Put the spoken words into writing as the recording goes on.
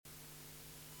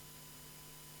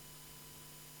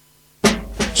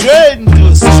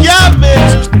into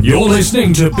scamming. You're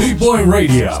listening to Boot Boy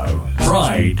Radio.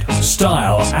 Pride,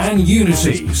 style, and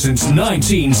unity since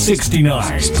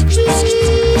 1969.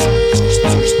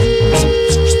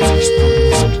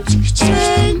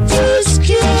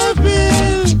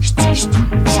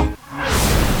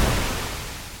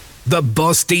 The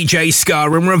Boss DJ Ska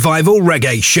and Revival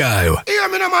Reggae Show. Hear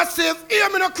me no massive, hear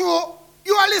me no crew.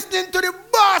 You are listening to the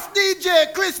Boss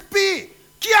DJ Chris P.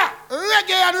 Kia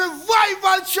Reggae and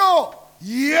Revival Show.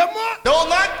 Yeah, man. No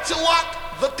matter what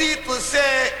the people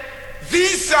say,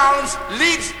 these sounds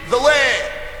leads the way.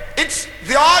 It's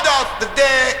the order of the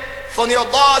day from your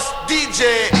Boss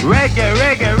DJ. Reggae,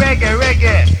 reggae, reggae,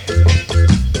 reggae.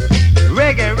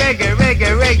 Reggae, reggae,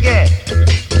 reggae, reggae.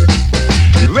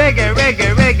 Reggae,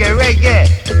 reggae, reggae, reggae.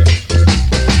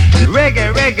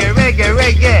 Reggae, reggae, reggae,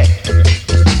 reggae.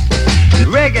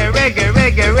 Reggae, reggae,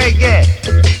 reggae, reggae.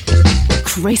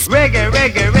 Crispy. Reggae,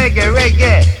 reggae, reggae,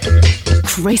 reggae.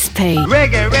 Crispy.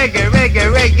 Reggae, reggae, reggae,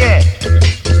 reggae.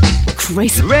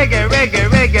 Crispy. Reggae, reggae,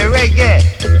 reggae, reggae.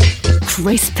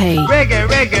 Crispy. Reggae,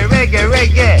 reggae, reggae,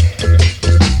 reggae.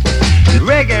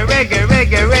 Reggae, reggae,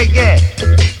 reggae, reggae.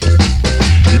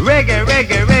 Reggae,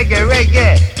 reggae, reggae, reggae.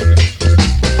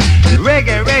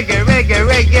 Reggae, reggae, reggae,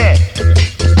 reggae.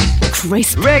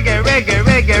 Crispy. Reggae, reggae,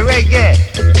 reggae, reggae.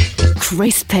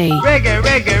 Crispy. Reggae,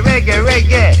 reggae, reggae,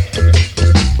 reggae.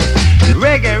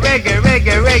 Reggae, reggae,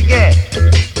 reggae, reggae.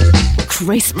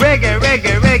 Crispy. Reggae,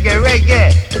 reggae, reggae, reggae.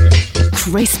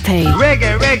 Crispy.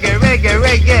 Reggae, reggae, reggae,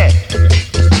 reggae.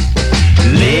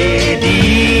 Lady,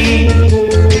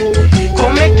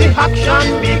 come make the action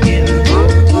begin.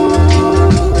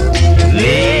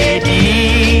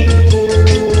 Lady,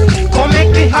 come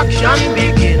make the action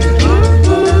begin.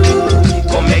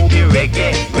 Come make the reggae,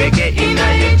 reggae inna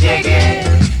your jaggy.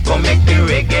 Come make the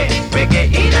reggae, reggae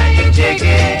inna your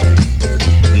jaggy.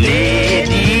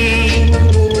 Lady,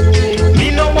 me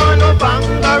no wanna bang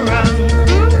around.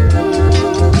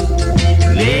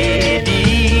 Lady,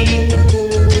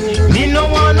 me no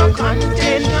wanna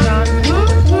contention.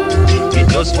 Me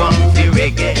just want the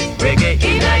reggae, reggae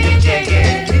inna your jaggy.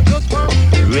 Me just want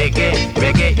reggae,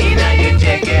 reggae inna your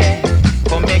jaggy.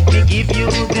 Come make me give you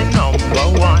the number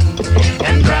one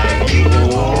and drive you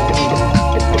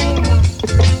home.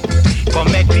 Come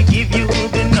make me give you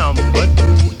the number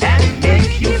two and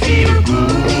make you feel good.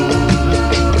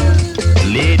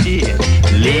 Lady,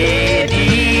 lady,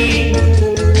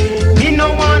 me no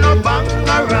wanna bang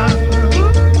around.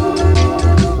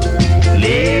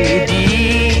 Lady,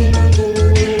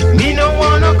 me no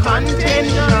wanna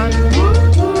contention.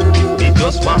 Me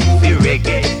just want the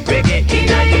reggae, reggae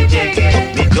inna your jaggy.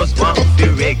 Me just want the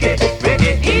reggae,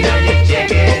 reggae inna your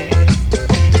jaggy.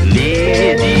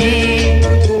 Lady,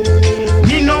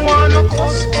 me no wanna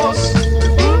cuss.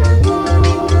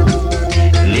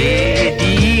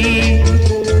 Lady,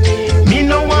 me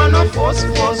no wanna fuss.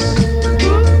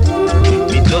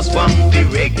 Me just want the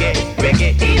reggae, reggae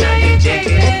inna your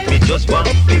jaggy. Me just want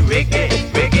the reggae,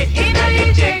 reggae inna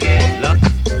your jaggy.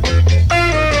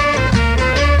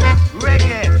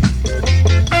 Reggae,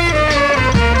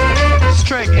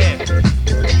 reggae,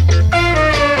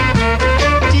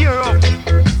 tear up.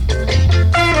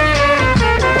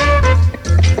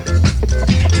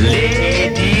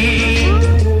 Lady,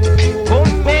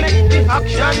 come make the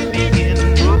action begin.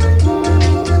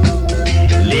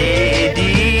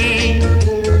 Lady,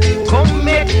 come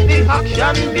make the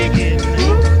action begin.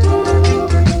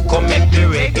 Come make the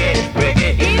reggae, reggae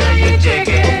inna your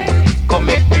jaggy. Come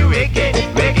make the reggae,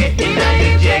 reggae inna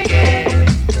your jaggy.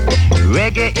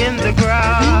 Reggae in the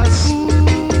grass,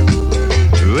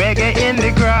 reggae in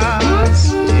the grass,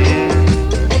 yeah.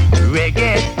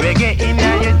 Reggae, reggae inna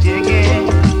your jaggy.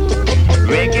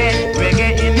 Reggae, reggae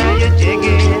inna your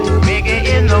jaggy. Reggae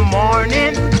in the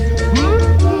morning,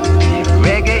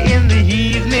 reggae in the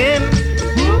evening,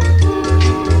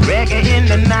 reggae in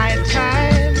the night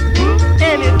time.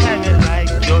 Anytime you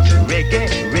like, just reggae,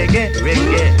 reggae,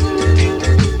 reggae.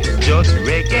 Just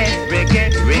reggae, reggae,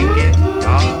 reggae.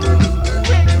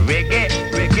 Reggae,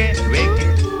 reggae, reggae.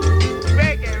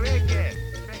 Reggae, reggae.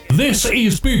 This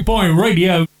is Boot Boy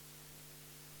Radio.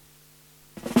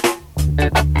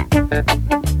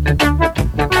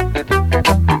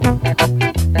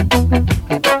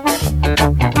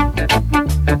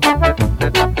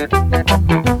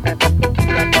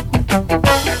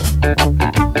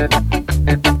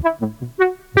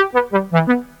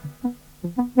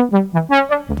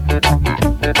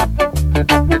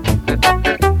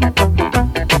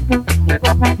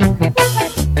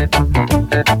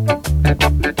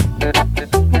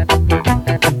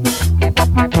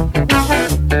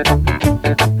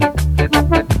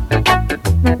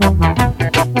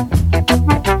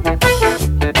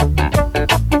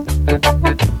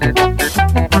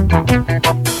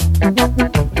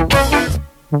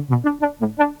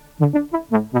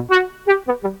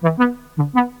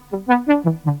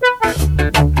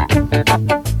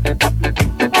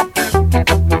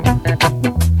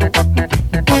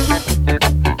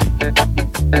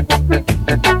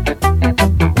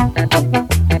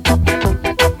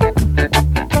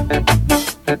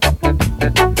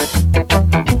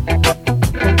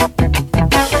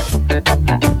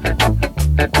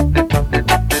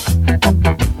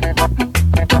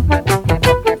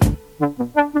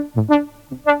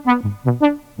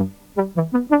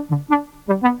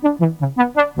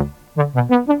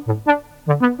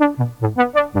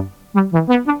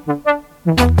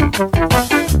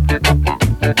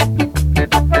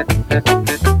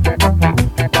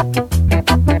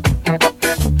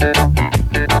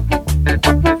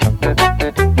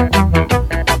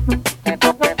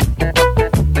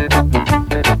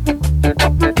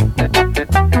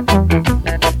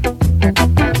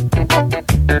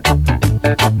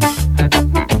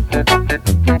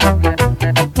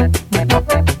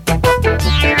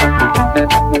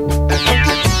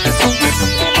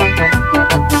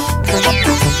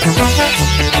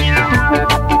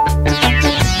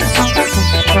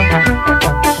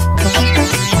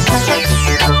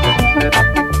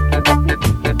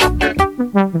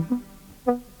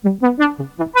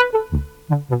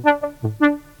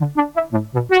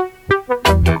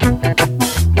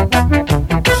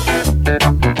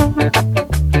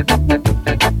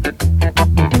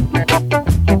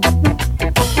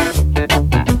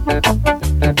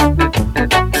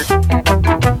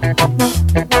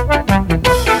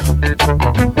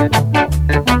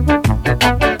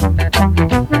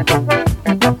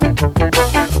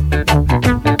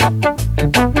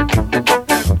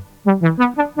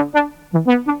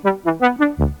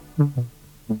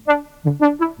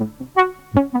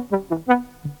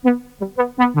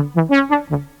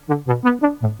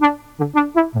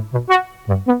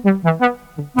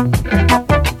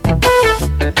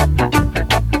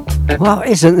 Well,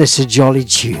 isn't this a jolly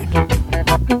tune?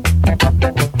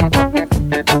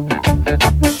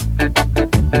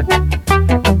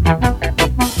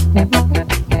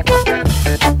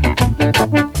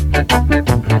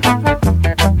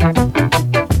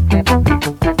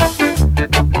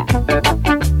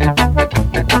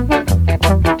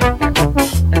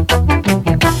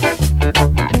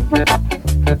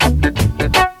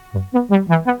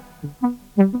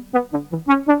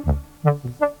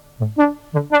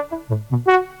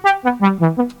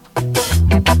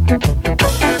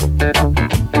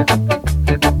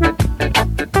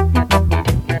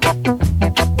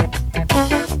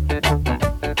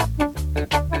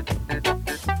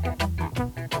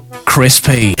 Chris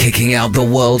P, kicking out the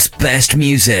world's best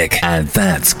music, and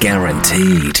that's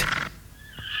guaranteed.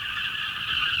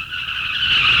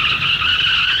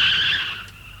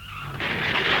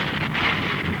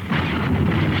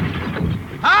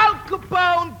 Al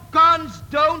Capone guns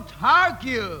don't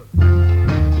argue.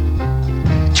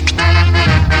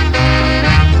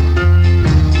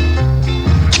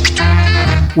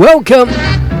 Welcome.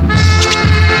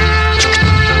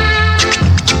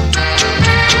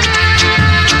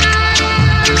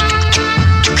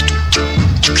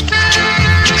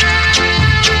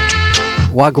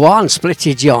 Wagwan,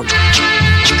 Splitty John.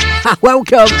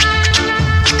 Welcome.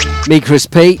 Me, Chris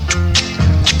P.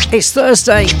 It's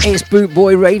Thursday, it's Boot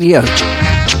Boy Radio.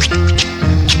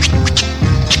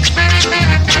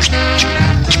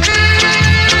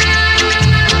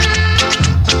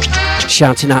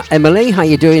 Shouting out Emily, how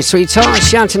you doing, sweetheart?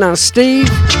 Shouting out Steve.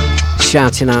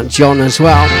 Shouting out John as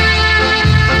well.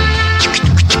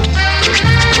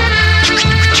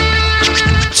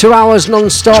 Two hours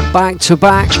non-stop, back to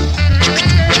back.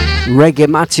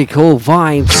 Reggae-matical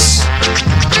vibes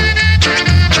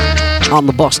on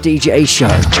the Boss DJ show.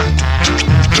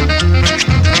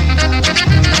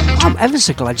 I'm ever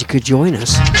so glad you could join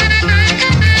us.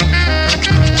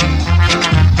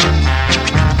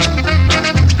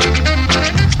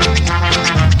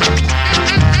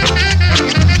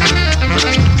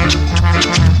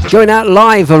 Going out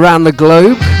live around the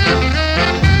globe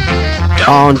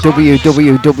on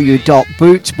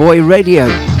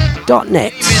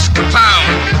www.bootsboyradio.net.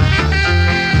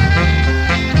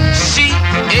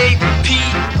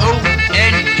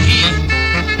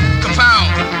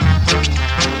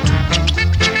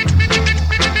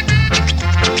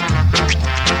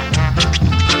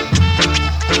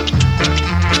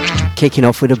 Kicking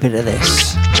off with a bit of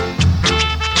this.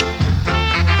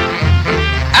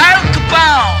 Al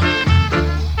Capone.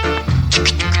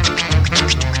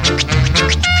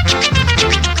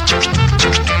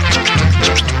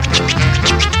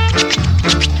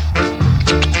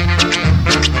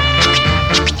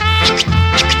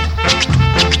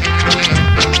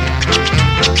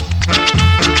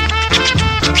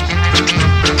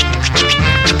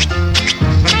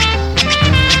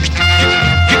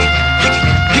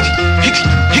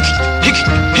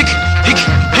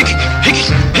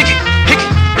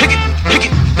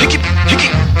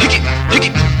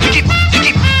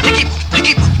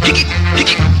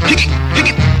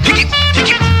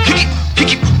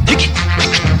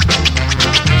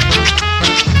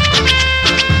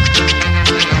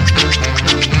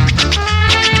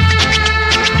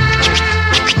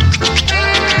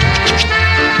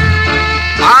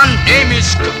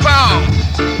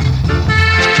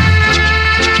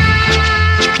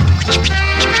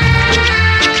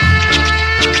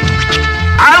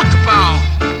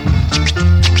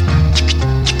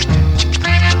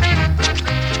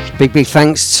 Big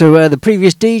thanks to the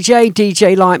previous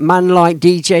DJ Like Man Like,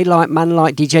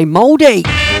 DJ Mouldy.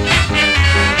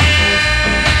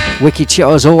 Wicked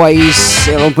show as always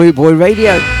here on Boot Boy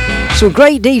Radio. Some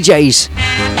great DJs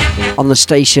on the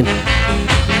station.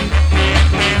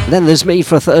 And then there's me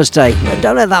for Thursday.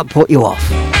 Don't let that put you off.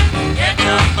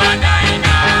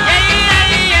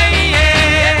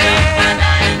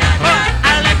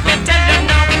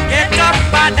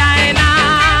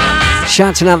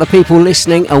 Shouting out the people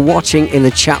listening and watching in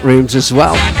the chat rooms as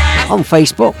well on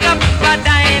Facebook.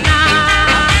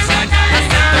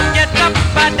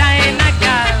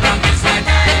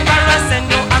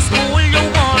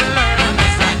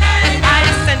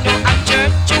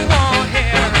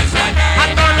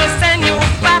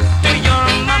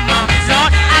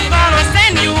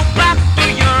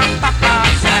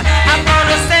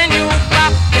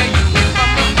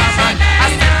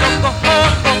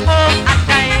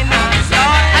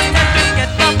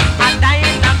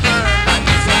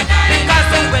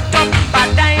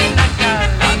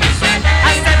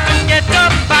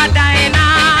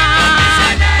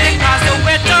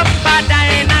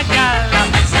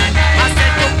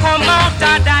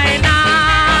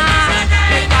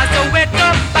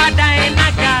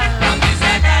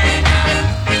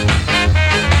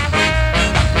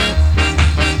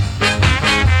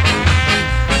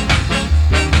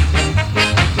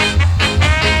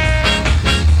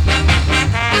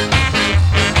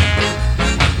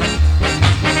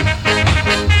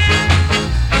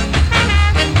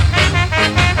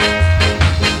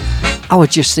 I was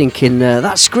just thinking,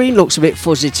 that screen looks a bit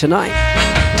fuzzy tonight.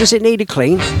 Does it need a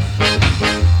clean?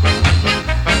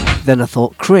 Then I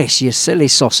thought, Chris, you silly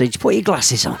sausage, put your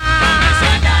glasses on.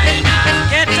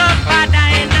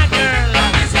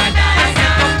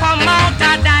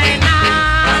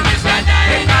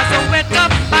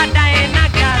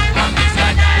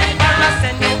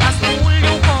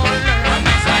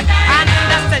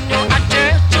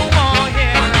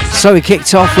 So we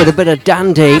kicked off with a bit of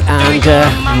dandy and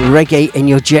reggae in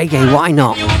your jaggy, why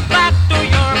not?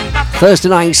 Thursday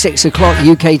night, 6 o'clock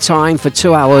UK time for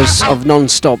 2 hours of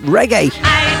non-stop reggae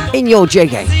in your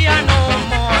jaggy.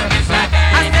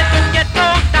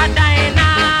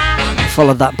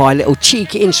 Followed that by a little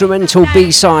cheeky instrumental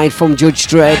B-side from Judge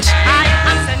Dredd.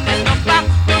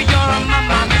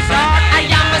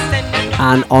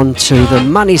 And on to the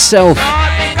man himself,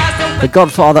 the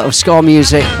godfather of ska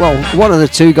music, well, one of the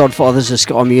two godfathers of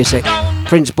ska music,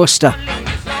 Prince Buster.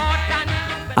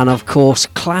 And of course, a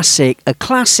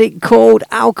classic called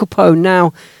Al Capone.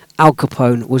 Now, Al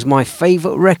Capone was my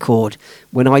favourite record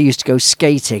when I used to go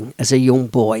skating as a young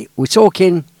boy. We're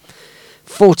talking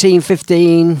 13,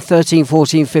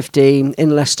 14, 15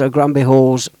 in Leicester, Granby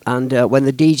Halls, and when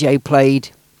the DJ played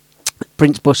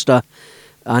Prince Buster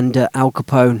and Al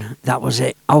Capone, that was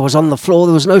it. I was on the floor,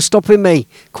 there was no stopping me.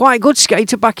 Quite a good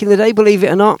skater back in the day, believe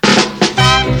it or not.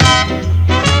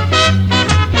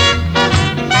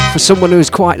 For someone who's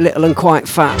quite little and quite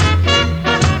fat.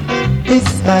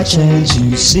 If by chance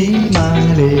you see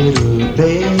my little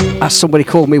baby. As somebody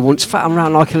called me once, fat and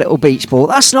round like a little beach ball.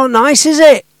 That's not nice, is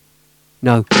it?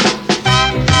 No.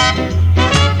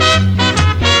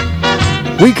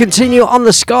 We continue on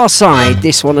the ska side,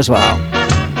 this one as well.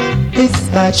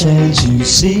 If by chance you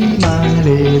see my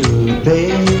little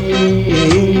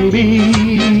baby,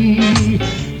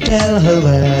 tell her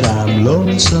that I'm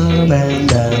lonesome and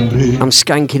I'm blue. I'm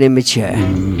skanking in my chair.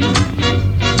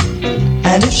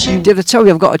 And if she did I tell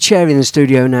you I've got a chair in the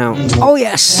studio now? Oh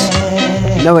yes.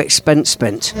 No expense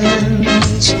spent.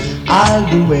 I'll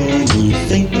do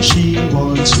anything she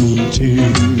wants me to.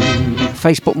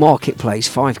 Facebook Marketplace,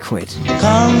 £5.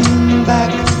 Come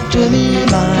back to me,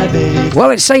 my baby.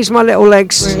 Well, it saves my little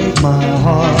legs. Break my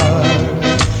heart.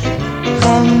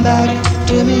 Come back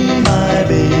to me, my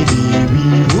baby.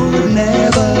 We would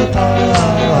never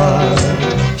part.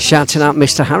 Shouting out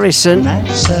Mr. Harrison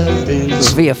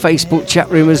via Facebook chat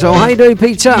room as well. How you doing,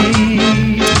 Peter?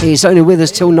 He's only with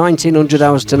us till 1900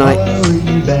 hours tonight.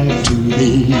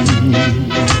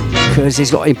 Because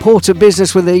he's got important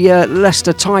business with the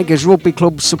Leicester Tigers Rugby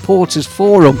Club Supporters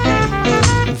Forum.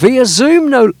 Via Zoom,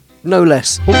 no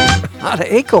less. Oh, I had a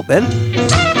hiccup then.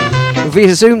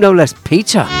 Via Zoom, no less.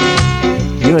 Peter,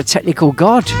 you're a technical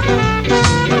god.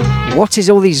 What is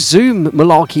all this Zoom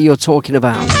malarkey you're talking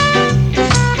about?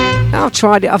 I've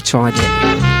tried it.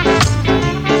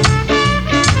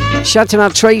 Shouting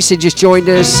out Tracy just joined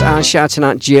us, and shouting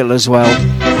out Jill as well.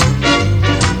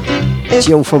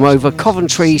 Jill from over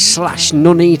Coventry /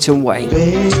 Nuneaton Way.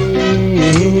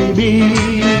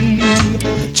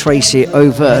 Tracy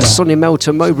over Sunny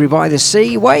Melton Mowbray by the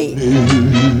Sea way.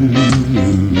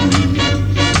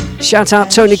 Shout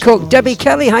out Tony Cook, Debbie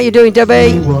Kelly. How you doing,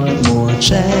 Debbie? One more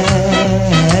chance,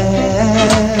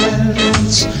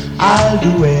 I'll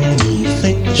do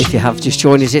anything. If you have just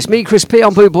joined us, it's me, Chris P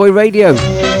on Boot Boy Radio.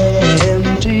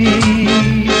 Empty,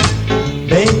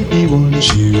 baby,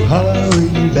 won't you hurry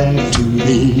back to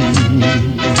me?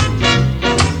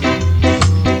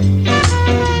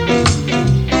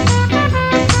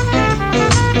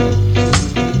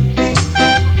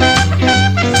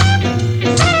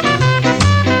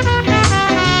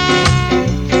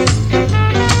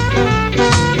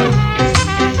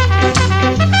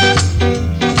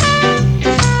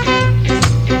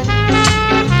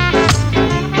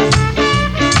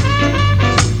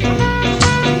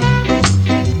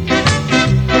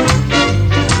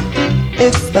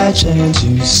 By chance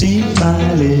you see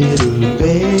my little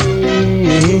baby,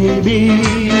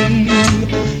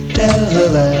 tell her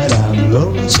that I'm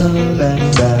lonesome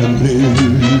and I'm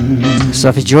blue. So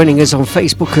if you're joining us on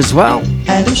Facebook as well,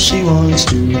 and if she wants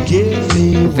to give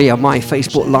me via my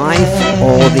Facebook Live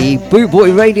or the Boot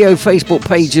Boy Radio Facebook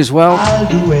page as well,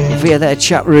 via their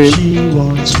chat room,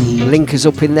 link is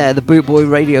up in there, the Boot Boy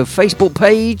Radio Facebook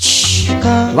page,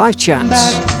 live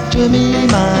chats. To me,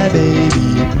 my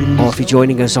baby, or if you're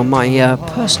joining us on my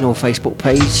personal Facebook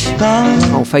page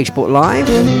on Facebook Live.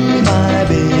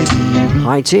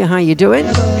 Hi to you, how you doing?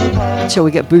 Until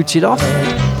we get booted off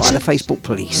by the Facebook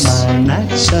police.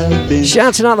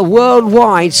 Shouting out the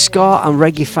worldwide ska and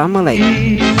reggae family.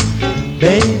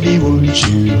 Baby, won't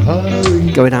you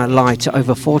hurry? Going out live to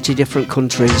over 40 different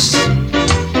countries.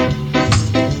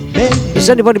 Has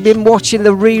anybody been watching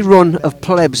the rerun of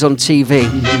Plebs on TV?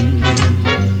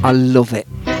 I love it.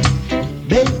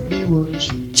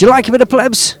 Do you like a bit of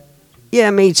Plebs?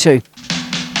 Yeah, me too.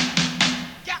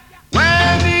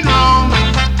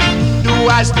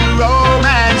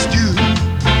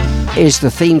 Here's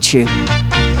the theme tune.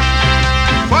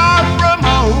 Far from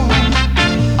home,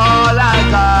 all I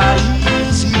got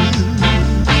is you.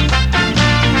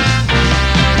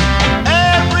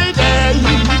 Every day,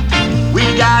 we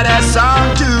got a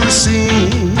song to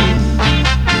sing.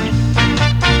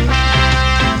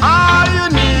 All you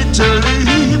need to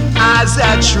live as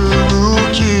a true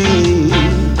king.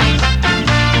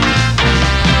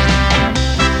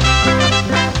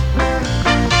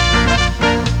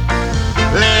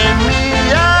 Let me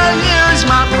use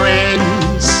my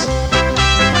friends.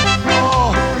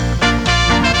 Oh.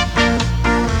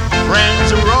 Friends,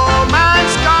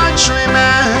 romance,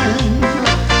 countrymen.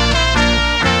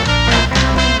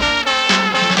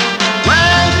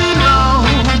 When in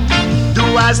Rome, do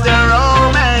as the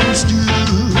Romans do.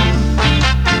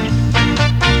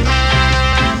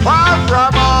 Far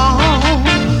from home,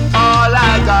 all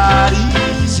I got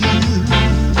is you.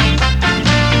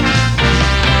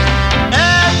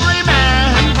 Every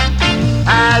man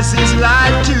has his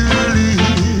life to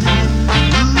live.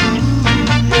 Ooh,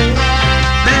 yeah.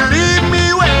 Believe me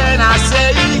when I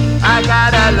say I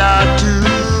got a lot to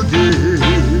give.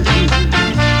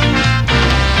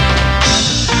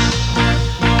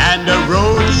 And the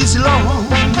road is long,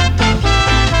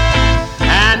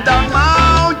 and the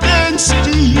mountain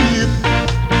steep.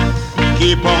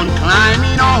 Keep on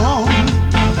climbing on.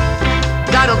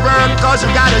 Gotta work 'cause you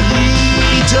gotta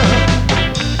eat.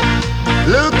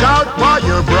 Look out for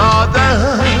your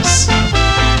brothers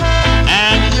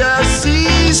and your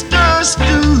sisters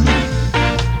too.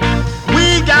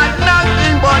 We got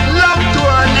nothing but love to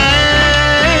our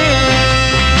name.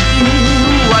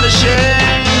 What a shame.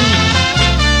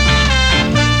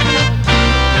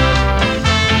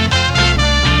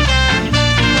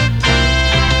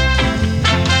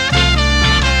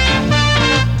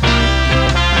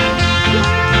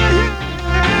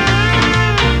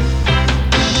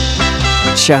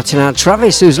 Shouting out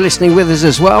Travis, who's listening with us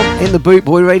as well in the Boot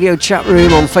Boy Radio chat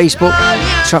room on Facebook.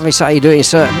 Travis, how you doing,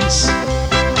 sir?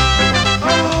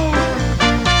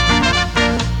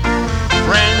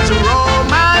 Friends,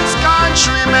 romance,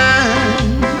 countrymen.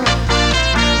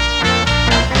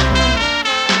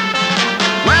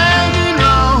 When in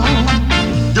Rome,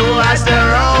 do as the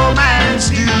Romans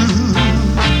do.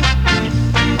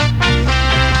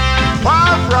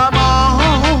 Far from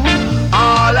home,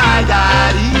 all I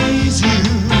got is you.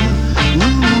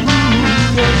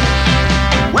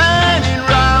 When in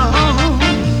Rome,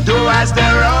 do as the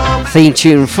Romans. Theme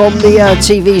tune from the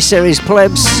TV series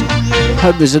Plebs.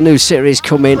 Hope there's a new series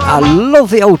coming. I love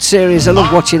the old series. I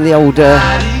love watching the old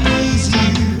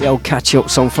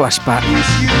catch-ups on Flashback.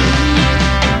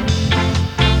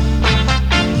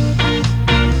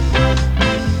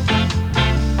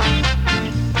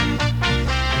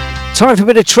 Time for a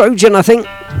bit of Trojan, I think.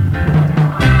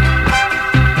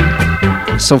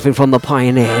 Something from the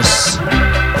Pioneers.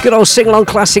 Good old sing-along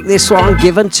classic, this one,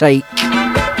 Give and Take.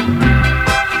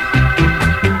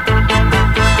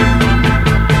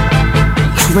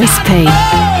 Crispy.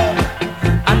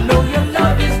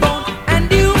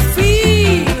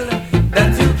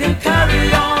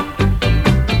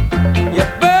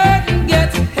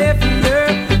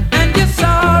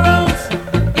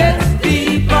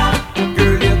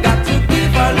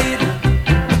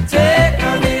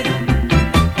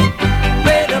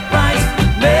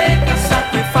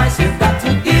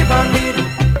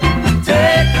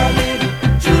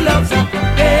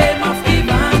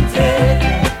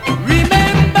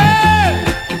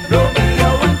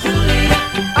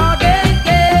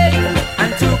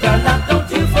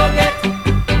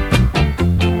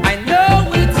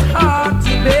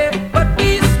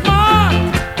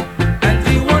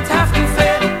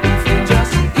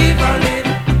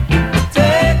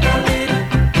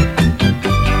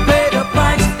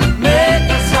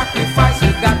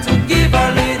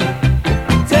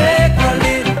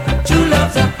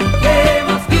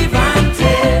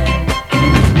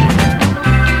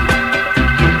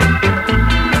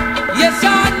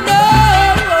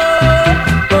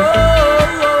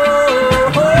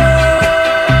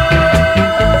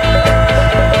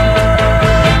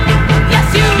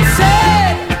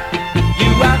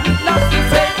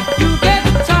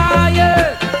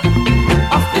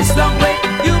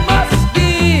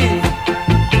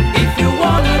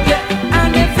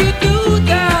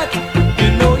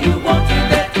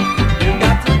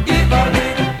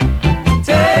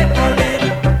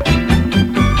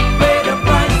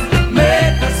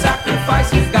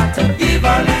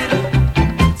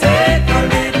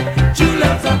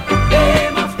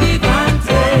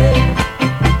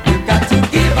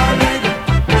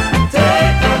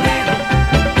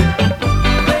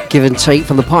 Give and Take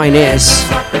from the Pioneers.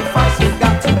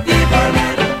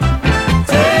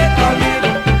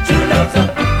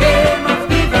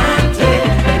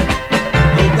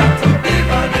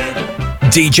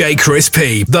 DJ Chris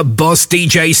P, the Boss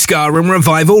DJ Ska and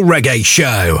Revival Reggae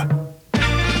Show.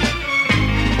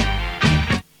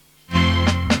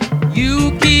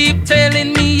 You keep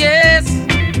telling me yes,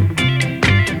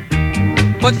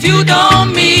 but you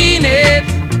don't mean it.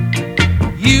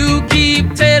 You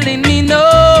keep telling me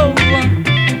no,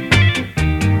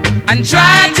 and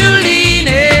try to lean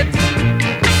it.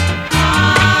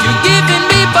 You're giving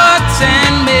me buts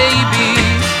and maybe.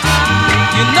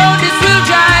 You know this will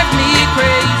drive me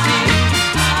crazy.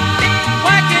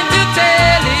 Why can't you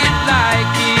tell it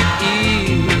like it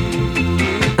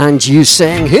is? And you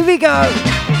sing, here we go.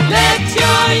 Let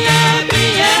your yeah be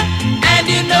yeah, and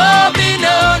you know be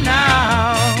no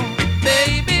now,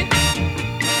 baby.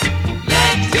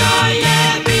 Let your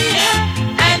yeah be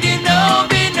yeah, and you know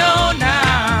be no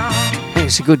now.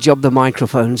 It's a good job the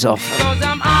microphone's off. 'Cause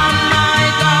I'm on my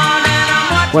guard and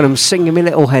I'm watching. When I'm singing my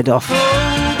little head off.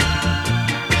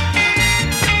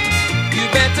 You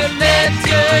better let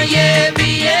your yeah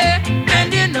be yeah,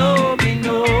 and you know be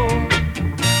no.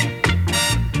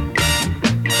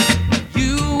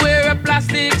 You wear a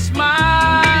plastic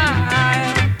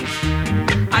smile,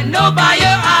 I know by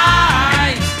your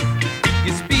eyes.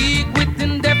 You speak with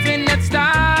indefinite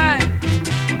style.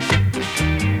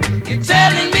 You're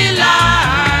telling me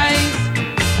lies.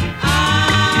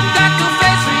 You got to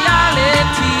face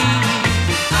reality.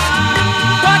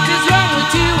 What is wrong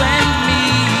with you and me?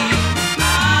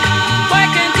 Why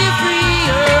can't you free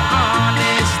your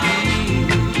honesty?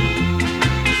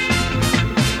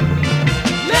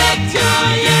 Let your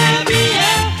yeah be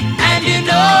yeah, and you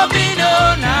know be no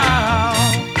now.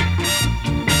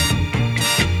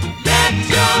 Let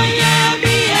your yeah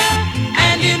be yeah,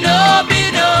 and you know be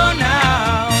no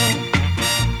now.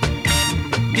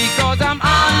 Because I'm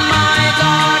on my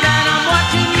guard and I'm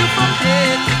watching you from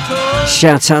head to toe.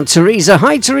 Shout out Teresa.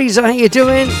 Hi Teresa, how you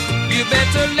doing? You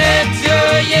better let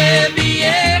your yeah be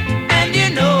yeah, and you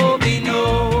know be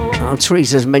no. Oh,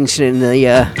 Teresa's mentioning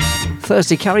the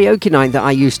Thursday karaoke night that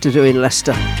I used to do in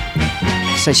Leicester.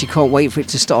 Says she can't wait for it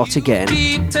to start again. Do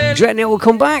you reckon it will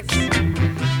come back?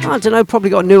 I don't know, probably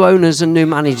got new owners and new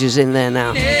managers in there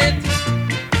now.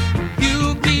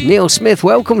 Neil Smith,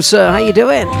 welcome sir, how you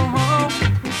doing?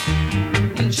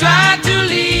 And try to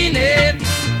lean it.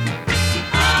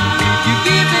 You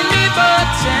giving me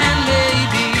butts and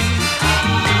maybe.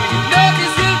 You know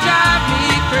this will drive me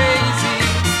crazy.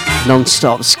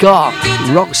 Non-stop ska,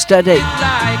 rock steady,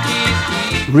 Like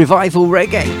it is. revival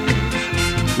reggae,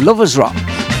 lovers rock.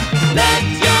 Let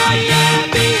your yeah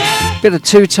be yeah. Bit of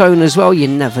two-tone as well, you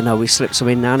never know, we slip some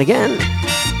in now and again.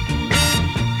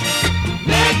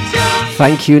 Let your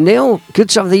Thank you Neil, good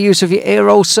to have the use of your ear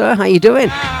roll sir, how you doing?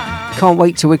 Can't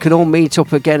wait till we can all meet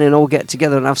up again and all get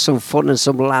together and have some fun and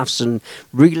some laughs and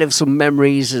relive some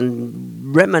memories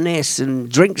and reminisce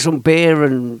and drink some beer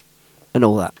and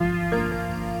all that.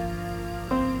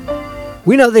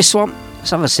 We know this one. Let's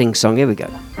have a sing song. Here we go.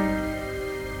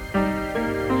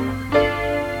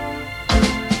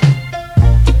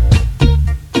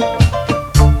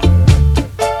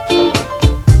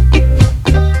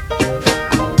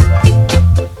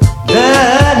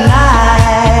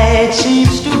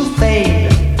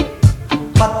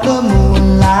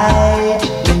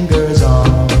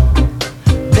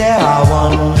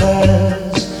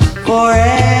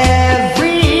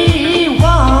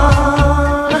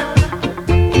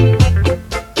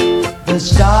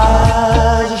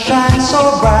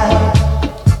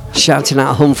 Shouting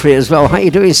out Humphrey as well. How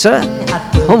you doing, sir?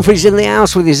 Humphrey's in the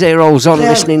house with his ear holes on,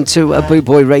 listening to a Boot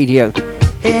Boy Radio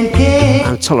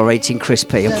and tolerating Chris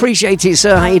P. Appreciate it,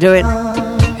 sir. How you doing?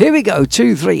 Here we go.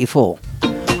 2, 3, 4.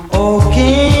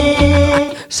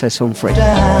 Says Humphrey. Is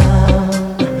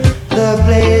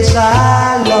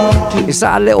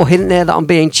that a little hint there that I'm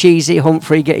being cheesy,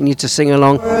 Humphrey, getting you to sing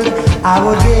along?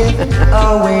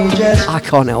 I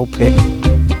can't help it.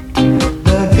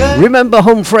 Remember,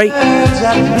 Humphrey,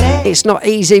 it's not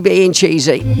easy being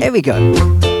cheesy. Here we go.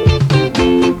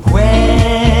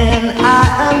 When I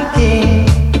am king,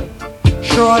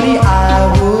 surely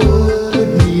I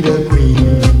would need a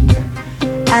queen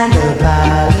and a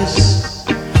palace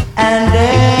and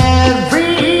everything.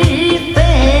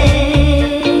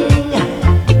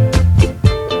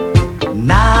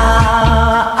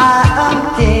 Now I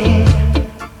am king,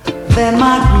 then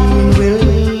my queen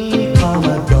will come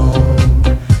at dawn.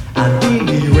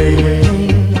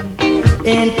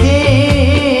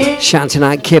 Shouting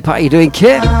out Kip. How you doing,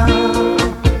 Kip?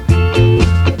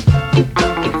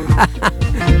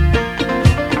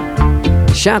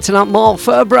 Shouting out Mark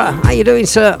Ferbra. How you doing,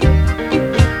 sir?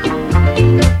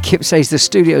 Kip says the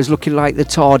studio's looking like the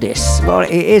TARDIS. Well,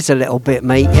 it is a little bit,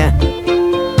 mate, yeah.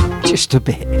 Just a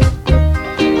bit.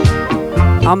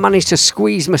 I managed to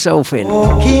squeeze myself in.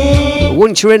 But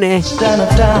once you're in here,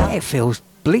 it feels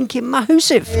blinking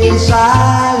massive.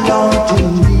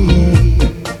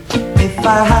 If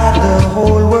I had the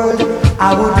whole world,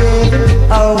 I would give it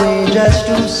away just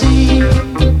to see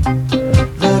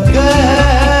the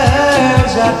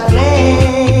girls that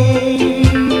play.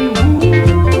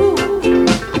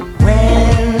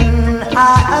 When I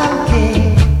am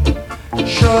king,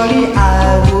 surely I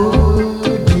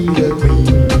would be the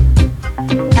queen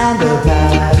and the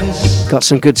palace. Got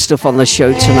some good stuff on the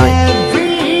show tonight.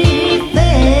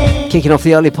 Kicking off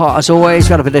the early part as always,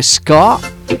 got a bit of ska.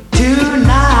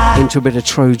 Into a bit of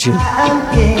Trojan.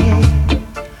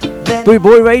 Boot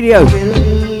Boy Radio.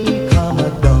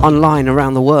 Online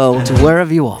around the world,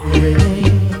 wherever you are.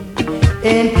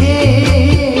 In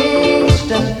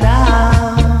Kingston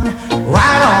Town,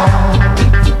 right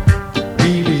on,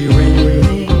 we be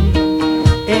ringing.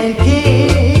 In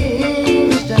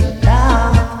Kingston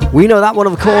Town. We know that one,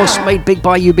 of course, made big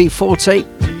by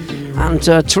UB40. And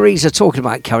Teresa talking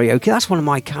about karaoke. That's one of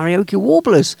my karaoke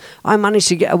warblers. I managed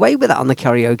to get away with that on the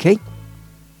karaoke.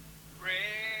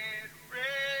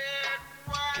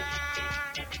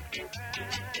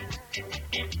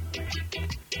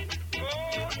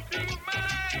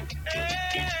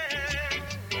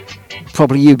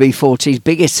 Probably UB40's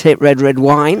biggest hit, Red Red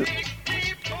Wine.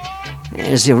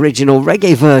 Here's the original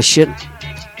reggae version.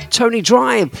 Tony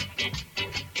Drive.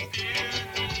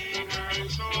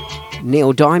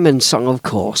 Neil Diamond song, of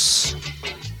course.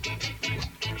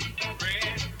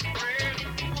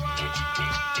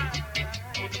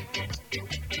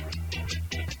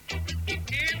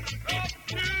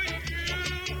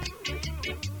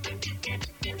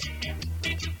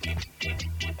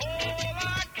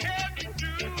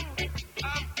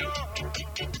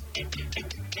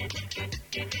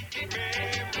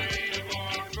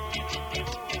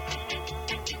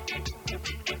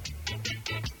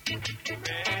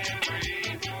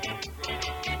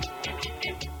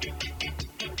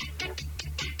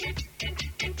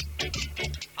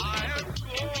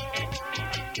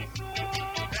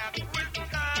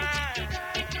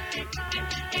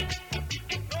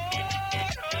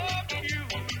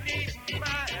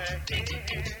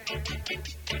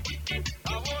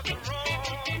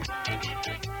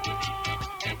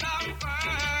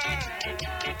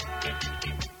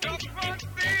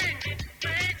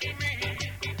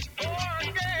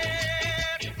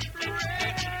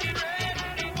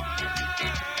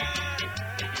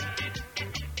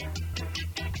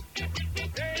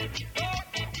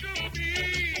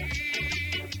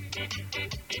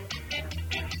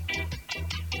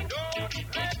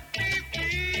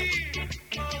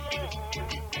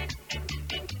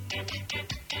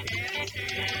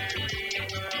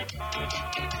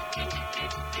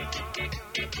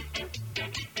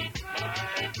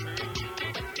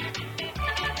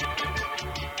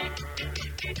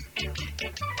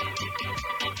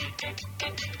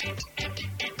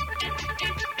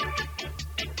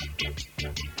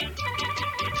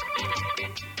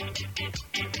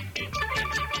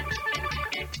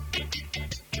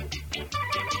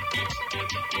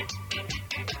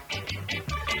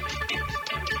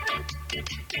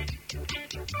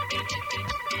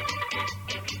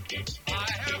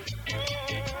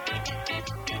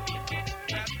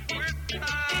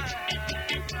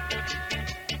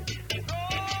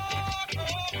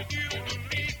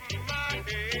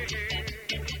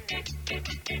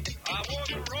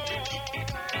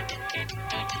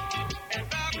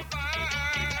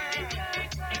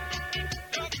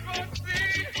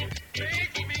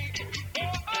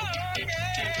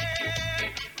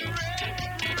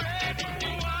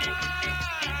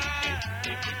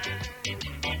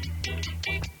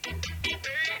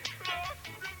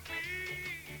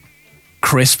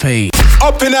 Chris P.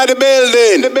 Up in the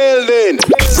building.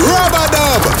 Rubber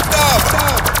dub.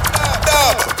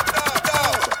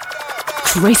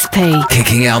 Chris P.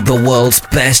 Kicking out the world's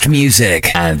best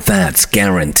music, and that's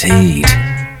guaranteed.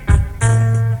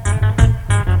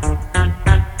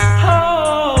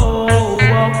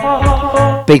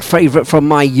 Big favourite from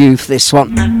my youth, this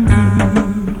one.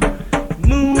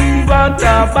 Move out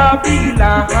of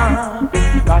Babylon,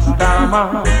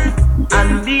 Rastaman,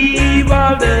 and leave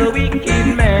all the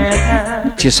wicked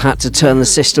men. Just had to turn the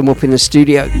system up in the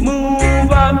studio. Move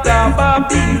out of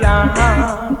Babylon,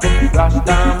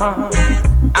 Rastaman,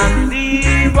 and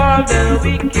leave all the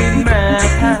wicked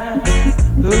men.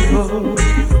 Oh,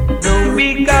 the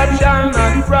wicked shall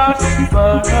not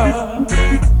prosper.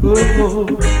 Oh,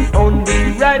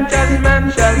 only righteous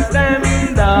man shall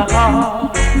stand up.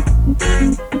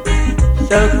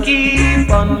 So keep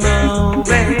on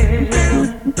moving.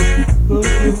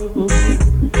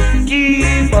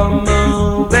 Keep on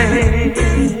moving.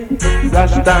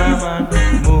 Rastaman,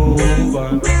 move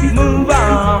on.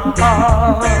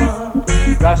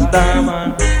 Rastaman,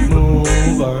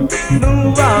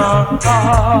 move on.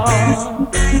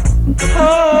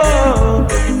 Oh,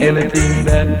 anything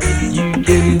that you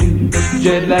can do,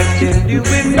 dreadlocks can do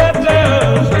with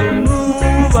letters. So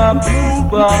move up.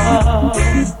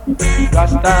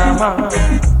 Rastaman,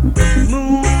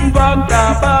 move up to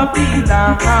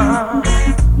Babylon,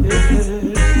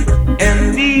 and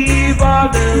leave all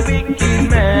the wicked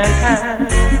men.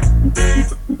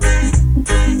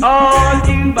 All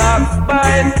you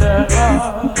backbiters.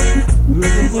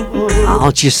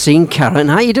 I'll just sing Karen.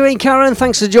 How you doing, Karen?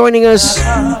 Thanks for joining us.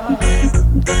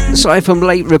 Sorry if I'm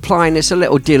late replying, it's a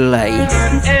little delay.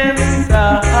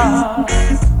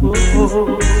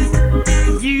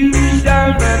 You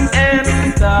shall not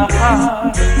enter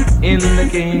in the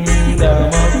kingdom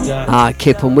of God.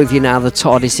 Kip, I'm with you now. The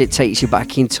TARDIS, it takes you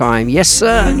back in time. Yes,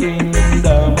 sir.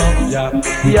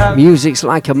 Music's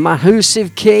like a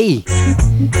massive key.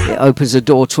 It opens a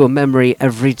door to a memory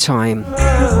every time.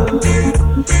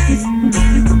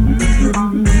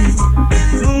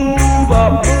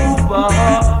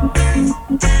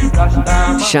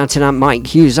 Shouting out Mike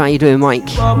Hughes. How you doing, Mike?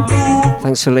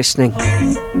 Thanks for listening.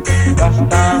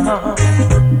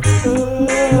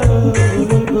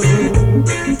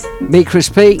 Me, Chris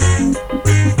P,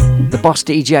 the Boss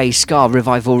DJ Ska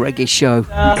Revival Reggae Show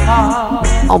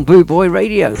on Boot Boy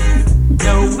Radio.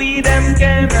 No, we them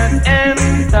cannot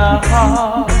enter.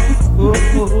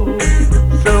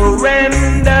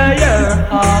 Surrender your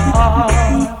heart,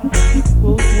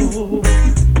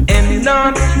 and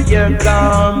not your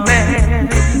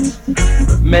garments.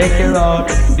 Make your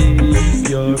heart be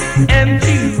pure and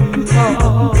true.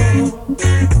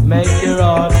 Make your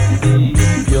heart be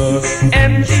pure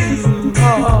and true.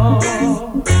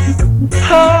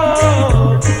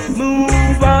 Oh,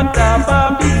 move out of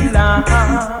Babylon,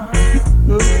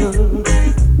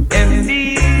 and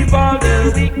leave all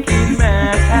the wicked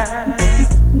men.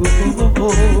 Move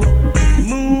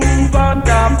out of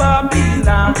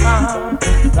Babylon,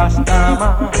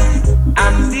 Rastaman,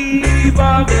 and leave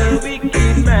all the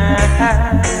wicked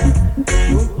men.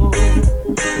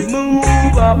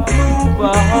 Move up.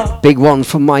 Big one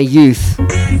from my youth.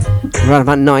 Around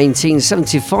about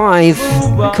 1975.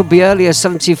 Could be earlier,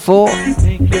 74.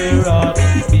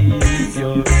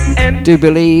 Do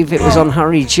believe it was on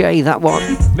Harry J, that one.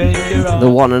 The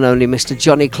one and only Mr.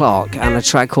 Johnny Clark, and a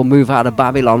track called Move Out of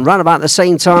Babylon. Round about the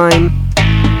same time.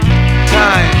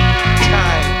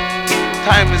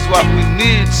 Time is what we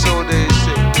need, so they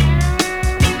say.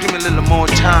 Give me a little more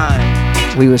time.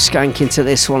 We were skanking to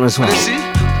this one as well. You see,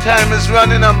 time is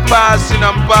running and passing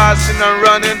and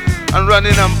running and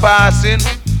running and passing.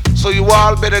 So you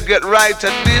all better get right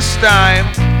at this time,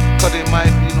 cause it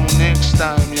might be no next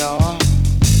time, y'all.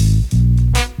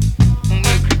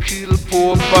 Make you kill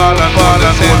poor Paul and all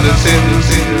the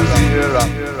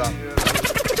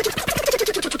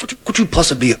Could you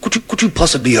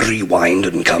possibly rewind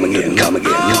and come again? Okay.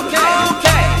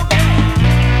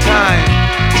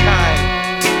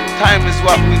 Time is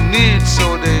what we need,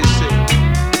 so they say.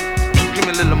 Give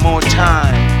me a little more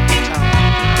time.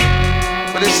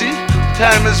 But you see,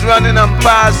 time is running and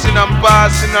passing and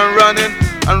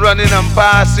running and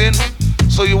passing.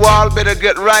 So you all better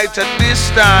get right at this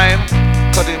time,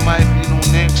 cause it might be no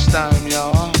next time,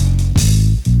 y'all.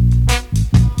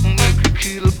 Make you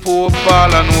kill poor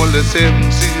Paul and all the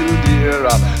seven seal deer.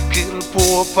 Kill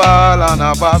poor Paul and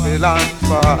a Babylon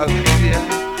fall,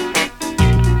 yeah.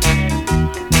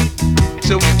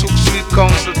 So we took sweet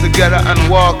counsel together and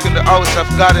walked in the house of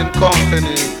God in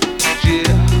company,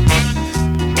 yeah.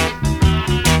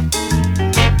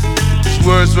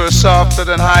 words were softer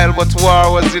than oil, but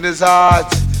war was in his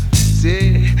heart.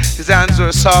 See, his hands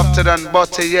were softer than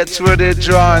butter, yet were they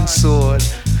drawn sword.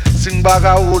 Sing back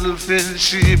a wolf in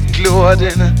sheep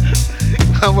clothing.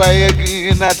 Why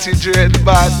again at the dread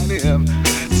bad name?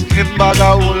 Sing back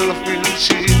a wolf in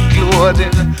sheep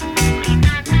clothing.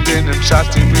 Then him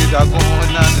shot him with a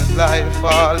gun and his life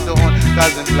all done,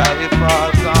 cause his life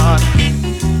all gone.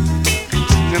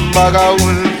 Sing back a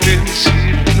wolf in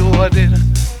sheep clothing.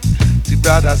 The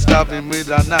brother stab him with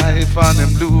a knife and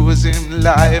him lose him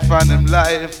life and him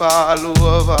life all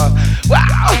over.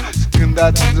 Wow! Skin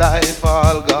that his life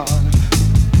all gone.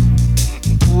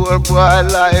 Poor boy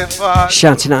life all.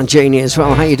 Shouting out Janie as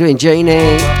well. How you doing,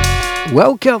 Janie?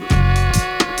 Welcome.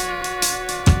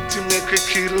 To make a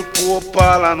kill poor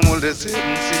Paul and all the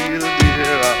seven seal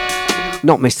dear.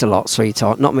 Not Mr. Lot,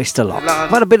 sweetheart. Not Mr. Lot. I've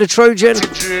had a bit of Trojan.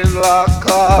 I've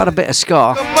had a bit of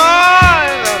Scar. Come on,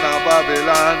 and a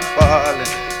Babylon falling.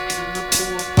 Kill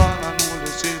poor Paul and all the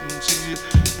seven seal.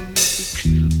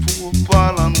 Kill poor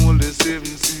Paul and all the seven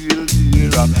seal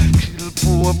dear. Kill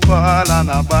poor Paul and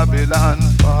a Babylon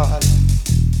falling.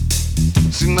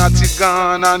 Sing that you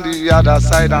gone on the other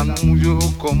side and you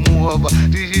come over.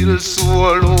 The hill so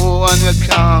low and you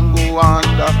can't go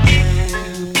under.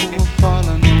 Kill poor Paul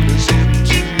and all the seven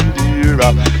seal dear.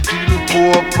 Kill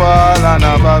poor Paul and a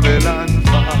Babylon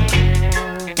fall.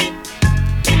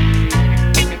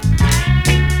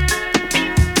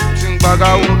 Sing bag a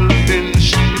wolf in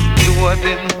sheep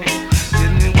clothing.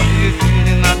 Tell me why you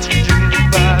feeling that you drink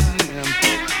bad name.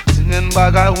 Singing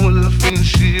bag a wolf in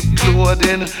sheep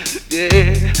clothing.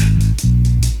 Yeah.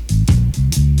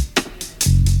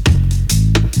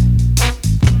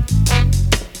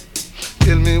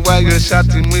 Tell me why you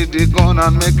shot him with the gun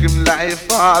and make him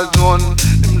life all done,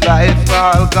 him life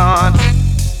all gone.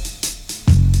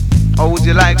 Or would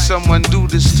you like someone do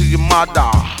this to your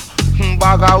mother?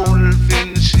 Bag a wolf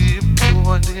in sheep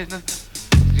clothing.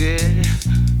 Yeah.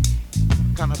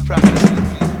 Kind of practice it,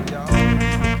 y'all.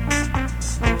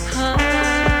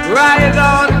 Ride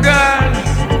on, girl.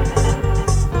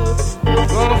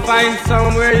 Go find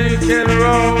somewhere you can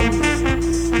roam.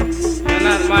 You're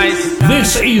not my style.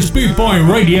 This is Boot Boy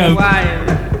Radio. I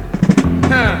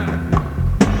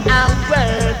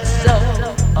worked so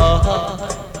hard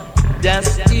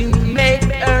just to make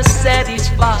her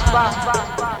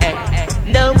satisfied.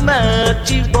 And no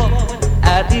much what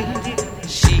I do,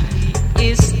 she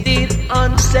is still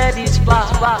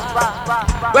unsatisfied.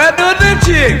 Where do the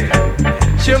chick?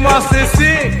 She must be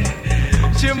sick.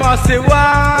 She must say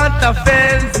want a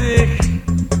fancy.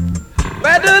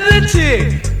 Where do the chick?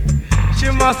 She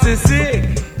must be sick.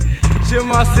 She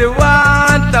must say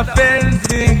want a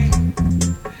fancy.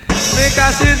 Make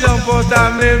her she jump out of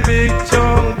me big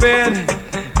chunk bed.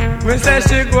 Me say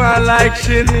she go like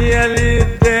she nearly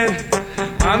dead.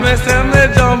 And me say me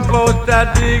jump out of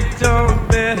big chunk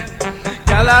bed.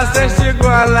 Girl I say she go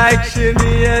like she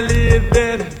nearly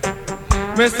dead.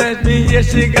 Me say me here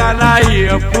she got a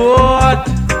airport.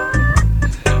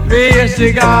 Me here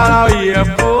she got a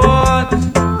airport.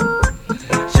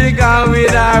 She gone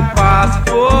with her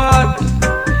passport.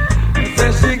 Me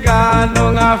say she gone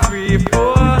on a free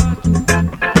port.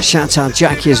 Shout out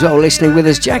Jackie as well, listening with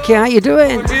us. Jackie, how you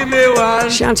doing?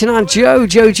 Shouting out Joe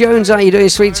Jones, how you doing,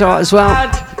 sweetheart, as well?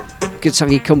 Good to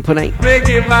have your company.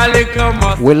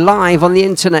 We're live on the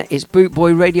internet. It's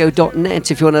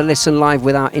bootboyradio.net if you want to listen live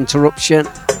without interruption.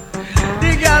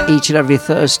 Each and every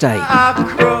Thursday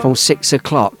from 6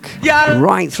 o'clock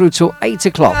right through till 8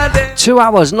 o'clock. 2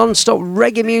 hours non-stop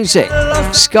reggae music,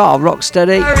 ska,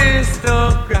 rocksteady,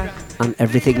 and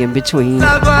everything in between.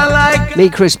 Me,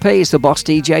 Chris P, is the boss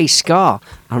DJ, ska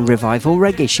and revival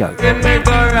reggae show.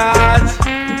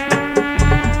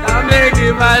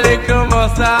 Give a little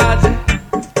massage.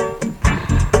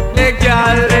 The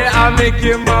girl they a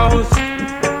Mickey Mouse.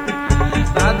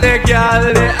 And the girl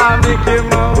they a Mickey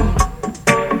Mouse.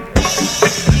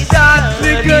 That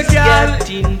little girl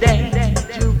getting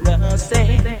dangerous.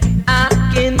 I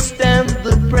can stand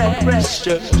the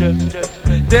pressure.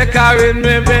 They carried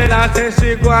me bed and say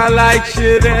she go like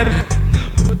she dead.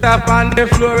 Put up on the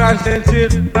floor and say she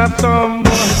not someone.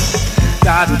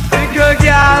 That little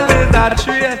girl is a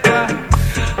traitor.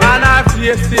 And I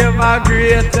face ever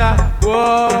greater,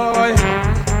 boy.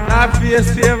 I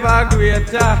face ever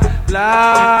greater,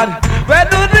 Lord. Where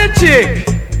do the chick?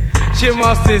 She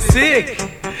must be sick.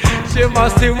 She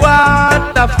must be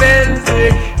want a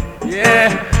fancy. Yeah.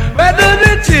 Where do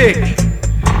the chick?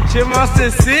 She must be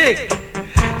sick.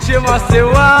 She must be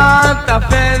want a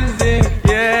fancy.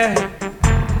 Yeah.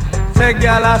 Say,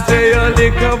 girl, I say you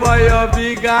little boy, you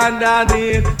big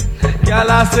underneath. Girl,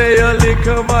 I say you lick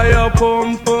over your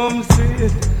pum pum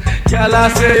sweet. Girl, I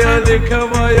say you lick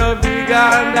over your big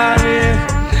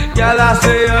underneath. Girl, I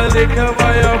say you lick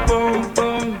over your pum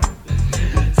pum.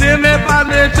 See me on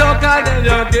the choker, then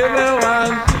you give me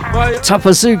one. Boy,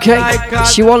 Tapazuke,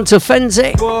 she wants to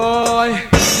Fenzi. boy.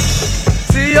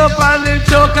 See you on the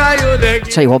choker, you the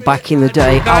Tell you what, back in the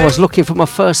day, I was looking for my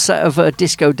first set of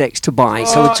disco decks to buy.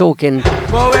 So we're talking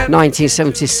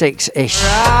 1976-ish.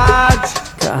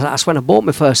 That's when I bought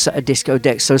my first set of disco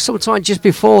decks. So sometime just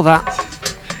before that,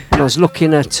 when I was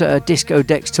looking at disco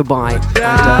decks to buy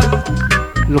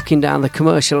and looking down the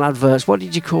commercial adverts, what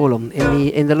did you call them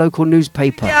in the local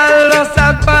newspaper?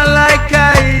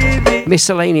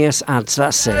 Miscellaneous ads,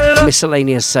 that's it.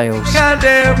 Miscellaneous sales.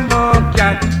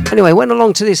 Anyway, went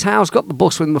along to this house, got the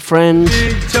bus with my friend.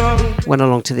 Went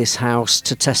along to this house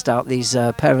to test out these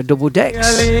pair of double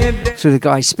decks through the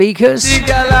guy's speakers.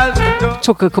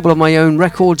 Took a couple of my own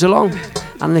records along,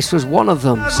 and this was one of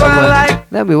them. So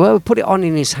there we were, we put it on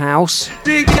in his house,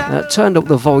 turned up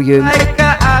the volume,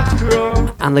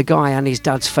 and the guy and his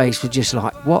dad's face were just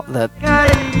like, what the...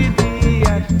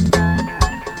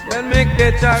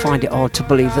 I find it hard to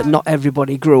believe that not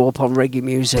everybody grew up on reggae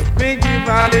music.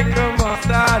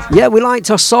 Yeah, we liked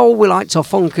our soul, we liked our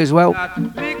funk as well.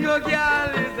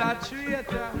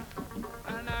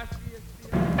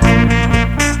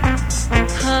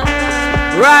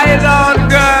 Ride on,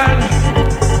 girl.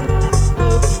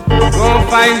 Go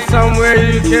find somewhere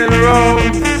you can roam.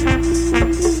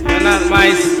 You're not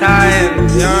my style,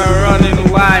 you're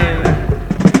running wild.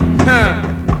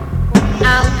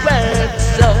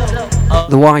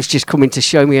 The wife's just coming to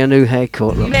show me a new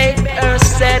haircut. Look.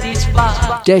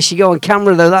 Dare she go on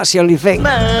camera though? That's the only thing.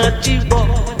 I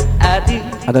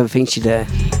don't think she dare.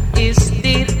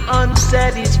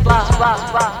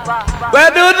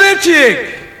 Where do the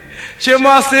chick? She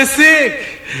must be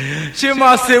sick. She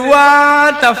must be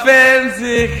want a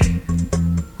fancy.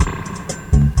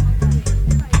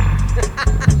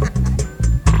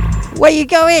 Where you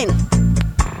going?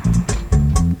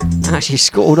 She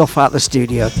scored off out the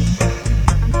studio.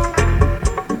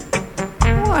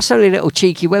 Oh, that's only a little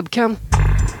cheeky webcam.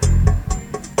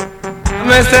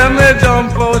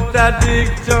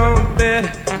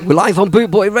 We're live on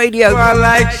Bootboy Radio.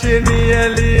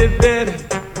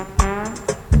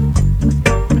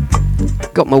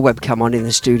 Got my webcam on in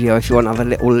the studio if you want to have a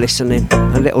little listening,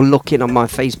 a little look in on my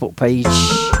Facebook page.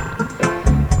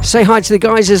 Say hi to the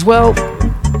guys as well.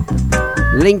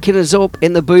 Linking us up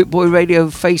in the Bootboy Radio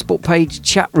Facebook page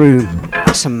chat room.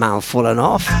 That's a mouthful and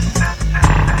off.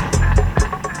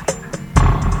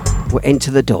 We're into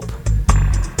the dub.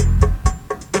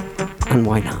 And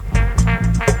why not?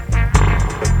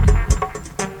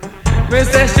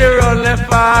 Mr. she run left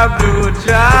for blue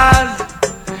jazz.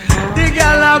 The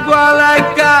girl a go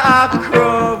like a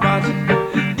acrobat.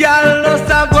 Girl just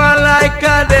a go like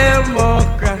a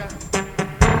democrat.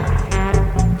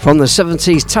 From the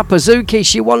 70s, Tapazuki,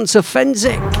 she wants a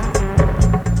Fenzik.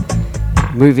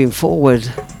 Moving forward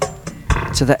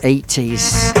to the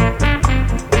 80s.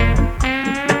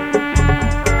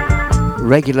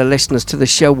 Regular listeners to the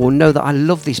show will know that I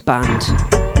love this band.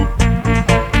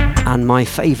 And my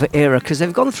favourite era, because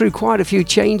they've gone through quite a few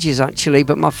changes actually,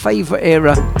 but my favourite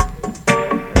era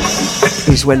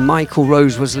is when Michael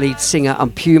Rose was lead singer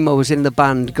and Puma was in the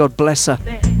band. God bless her.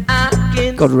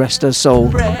 God rest her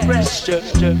soul.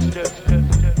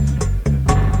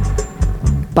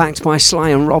 Backed by Sly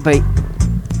and Robbie.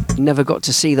 Never got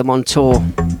to see them on tour.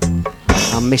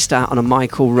 I missed out on a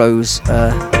Michael Rose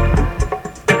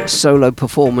solo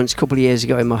performance a couple of years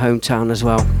ago in my hometown as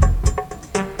well.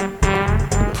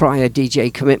 Prior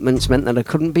DJ commitments meant that I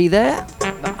couldn't be there.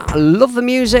 But I love the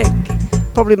music.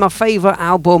 Probably my favourite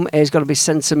album is going to be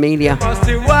Sensimilia.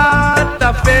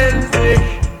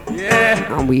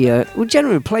 And we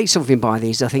generally play something by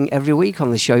these, I think, every week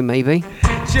on the show, maybe.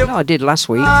 No, I did last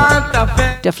week, but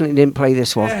definitely didn't play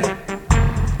this one.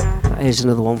 Here's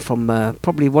another one from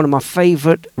probably one of my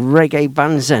favourite reggae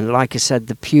bands then. Like I said,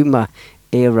 the Puma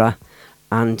era,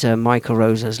 and Michael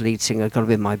Rose as lead singer, got to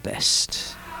be my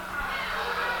best.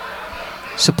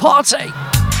 So party!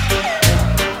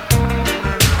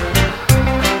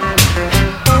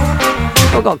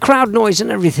 I've got crowd noise and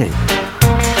everything.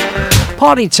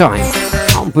 Party time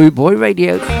on Bootboy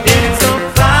Radio.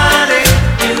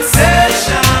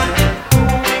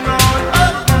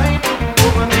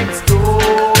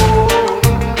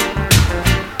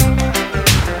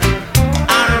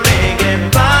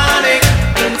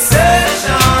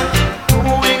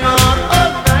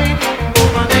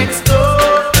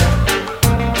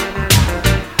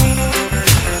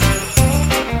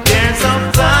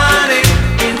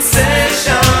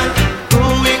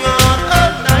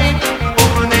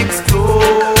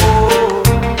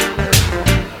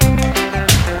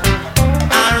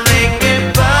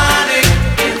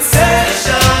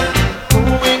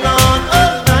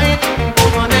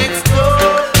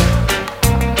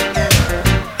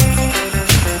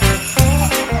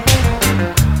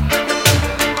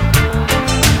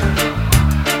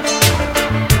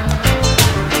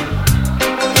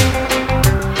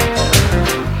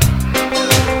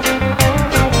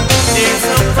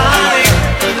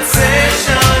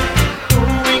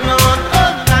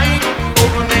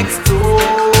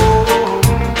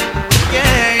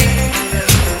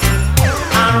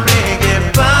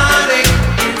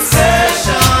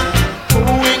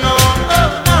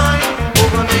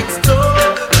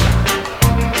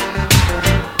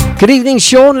 Good evening,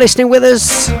 Sean, listening with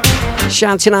us.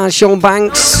 Shouting out Sean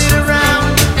Banks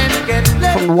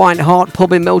from the White Hart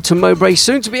pub in Melton Mowbray,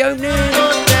 soon to be opening.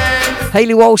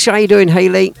 Hayley Walsh, how you doing,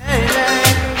 Hayley?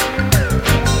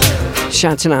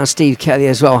 Shouting out Steve Kelly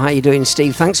as well. How you doing,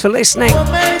 Steve? Thanks for listening.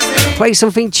 Play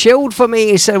something chilled for me.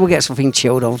 He said we'll get something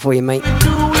chilled on for you, mate.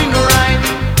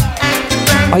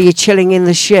 Are you chilling in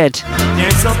the shed?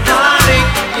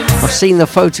 I've seen the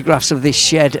photographs of this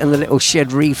shed and the little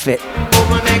shed refit.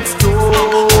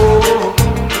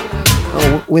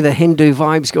 Oh, with the Hindu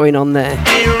vibes going on there.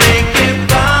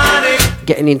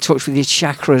 Getting in touch with your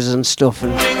chakras and stuff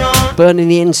and burning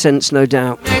the incense, no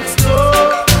doubt.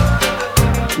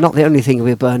 Not the only thing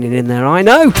we're burning in there, I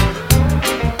know.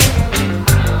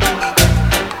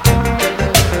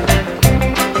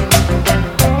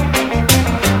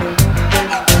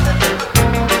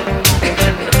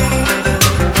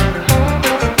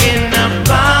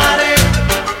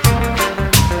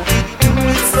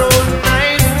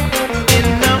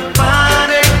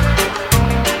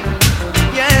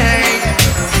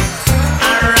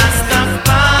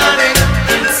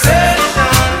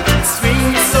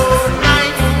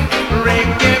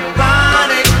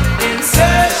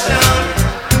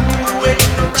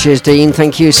 Cheers, Dean.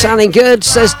 Thank you. Sounding good,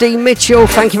 says Dean Mitchell.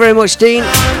 Thank you very much, Dean.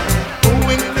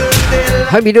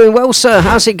 Hope you're doing well, sir.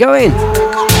 How's it going?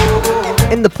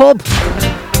 In the pub?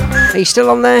 Are you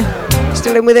still on there?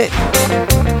 Still in with it?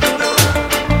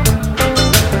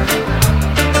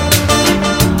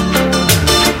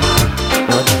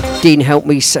 Dean helped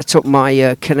me set up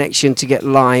my connection to get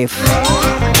live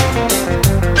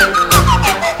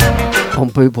on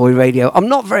Boot Boy Radio. I'm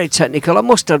not very technical, I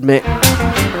must admit.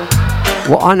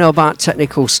 What I know about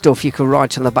technical stuff you can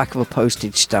write on the back of a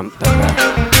postage stamp.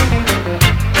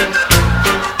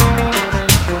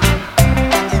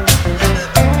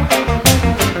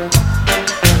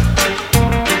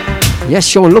 Yes,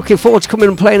 Sean, looking forward to coming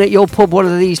and playing at your pub one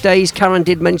of these days. Karen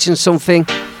did mention something.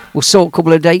 We'll sort a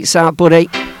couple of dates out, buddy.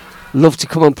 Love to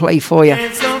come and play for you.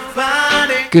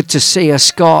 Good to see a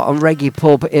ska and reggae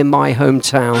pub in my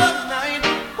hometown.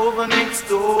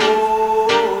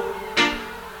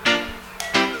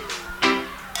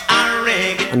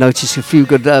 I noticed a few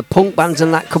good punk bands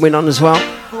and that coming on as well.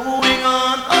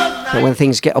 So when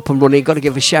things get up and running, got to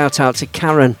give a shout out to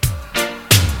Karen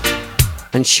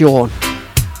and Sean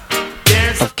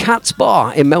of Cat's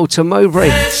Bar in Melton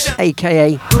Mowbray,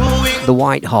 aka the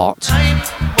White Hart.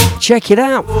 Check it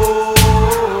out.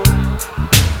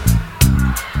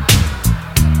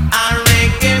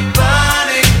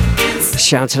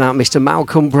 Shouting out Mr.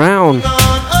 Malcolm Brown,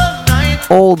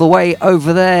 all the way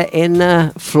over there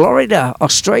in Florida,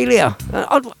 Australia.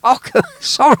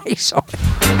 Sorry.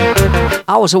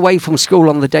 I was away from school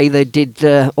on the day they did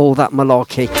all that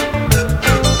malarkey.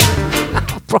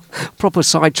 Proper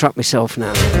sidetrack myself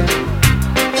now.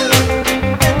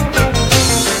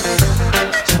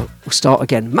 So we'll start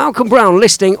again. Malcolm Brown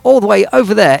listening all the way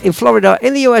over there in Florida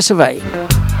in the US of A.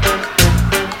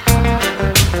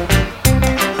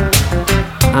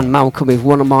 And Malcolm is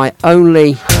one of my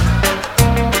only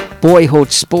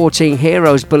boyhood sporting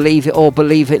heroes, believe it or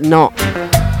believe it not.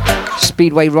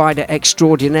 Speedway rider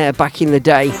extraordinaire back in the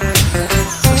day.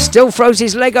 Still throws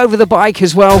his leg over the bike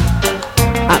as well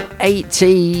at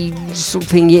 80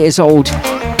 something years old.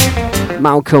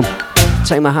 Malcolm,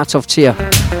 take my hat off to you.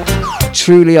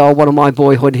 Truly are one of my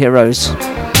boyhood heroes.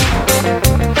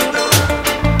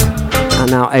 And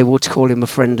now able to call him a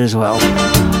friend as well.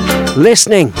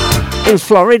 Listening in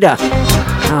Florida.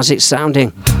 How's it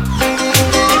sounding?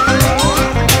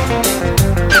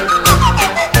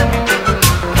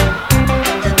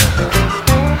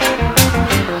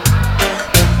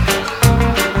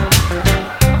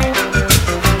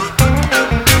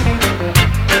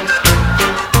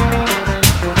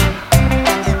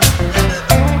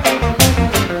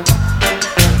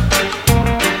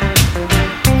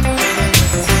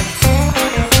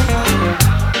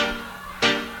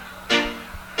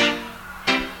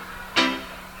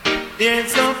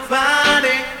 There's a party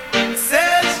in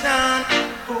session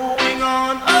going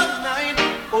on all night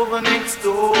over next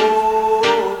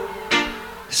door.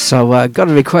 So got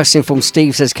a request in from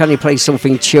Steve, says can you play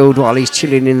something chilled while he's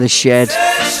chilling in the shed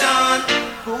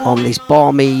on this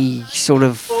balmy sort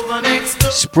of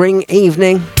spring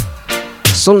evening.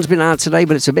 Sun's been out today,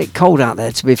 but it's a bit cold out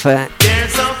there, to be fair.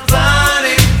 There's a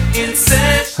party in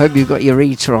session. Hope you've got your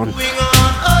heater on. Going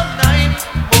on all night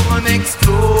over next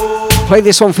door. Play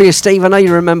this one for you, Steve. I know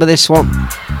you remember this one.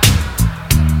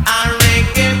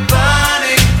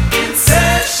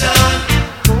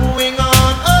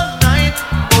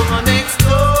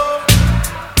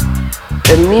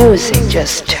 music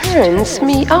just turns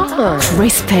me on.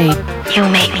 Crispy. You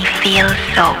make me feel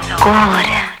so good.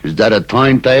 Is that a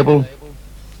timetable?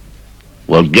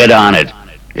 Well, get on it.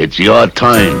 It's your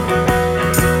time.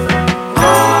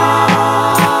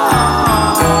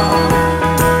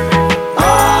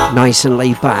 Nice and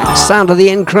laid back. Sound of the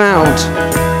in crowd.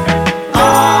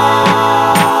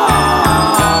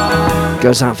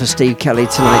 Goes out for Steve Kelly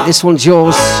tonight. This one's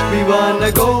yours. We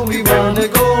wanna go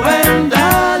and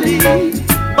dally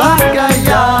backyard.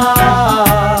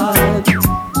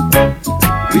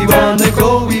 We wanna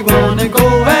go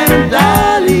and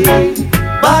dally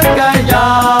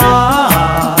backyard.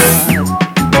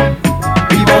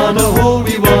 We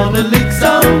wanna lick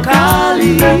some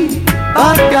Cali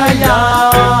backyard.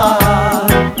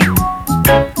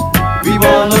 We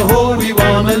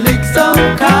wanna lick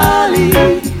some Cali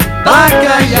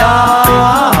backyard.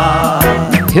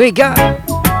 Here we go.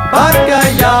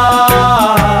 Backyard.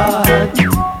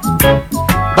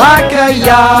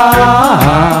 Backyard.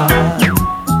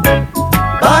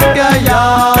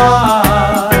 Backyard.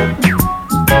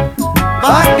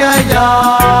 Backyard.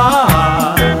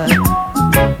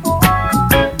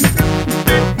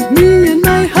 Me and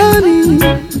my honey,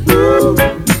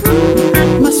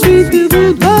 my sweet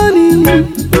little bunny,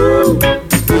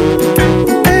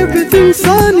 everything's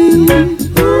sunny.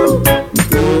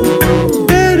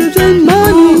 Better than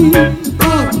money.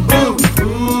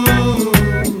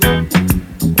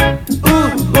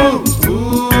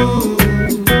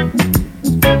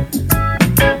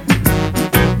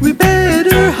 We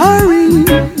better hurry,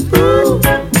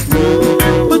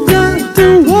 but not to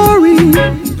worry.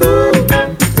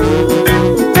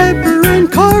 Pepper and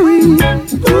curry,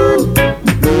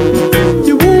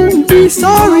 you won't be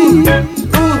sorry.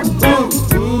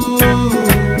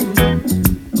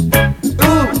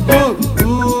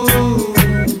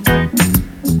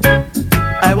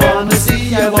 I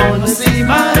wanna see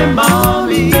my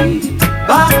mommy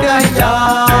backyard.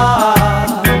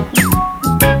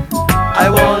 I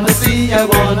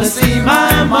wanna see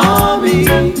my mommy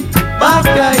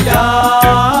backyard.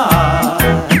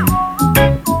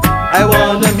 I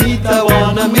wanna meet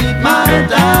my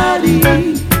daddy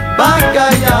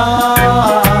backyard.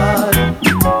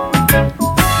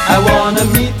 I wanna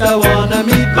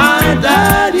meet my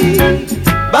daddy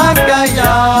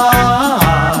backyard.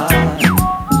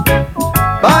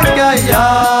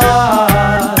 Backyard,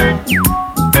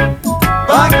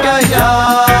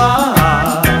 backyard,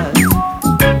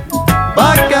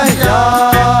 backyard,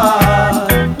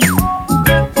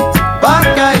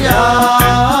 backyard.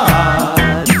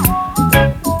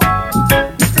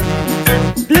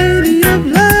 Plenty of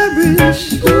lavish,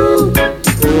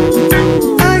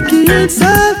 I can't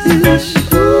selfish.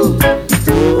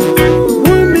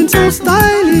 Women so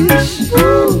stylish,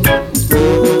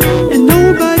 and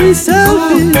nobody's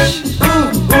selfish.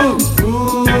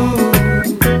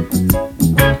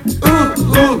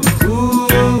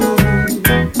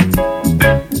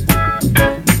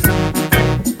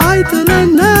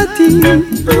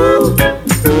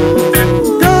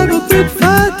 Double bit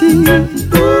fatty,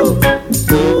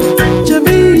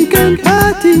 Jamaican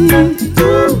patty,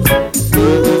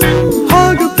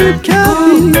 hog a bit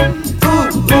Kathy.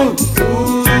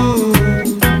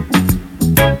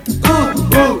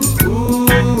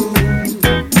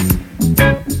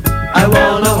 I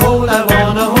wanna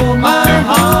hold my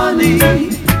honey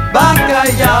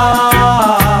backyard.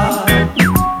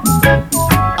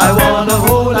 I wanna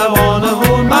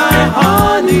hold my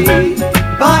honey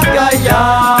backyard.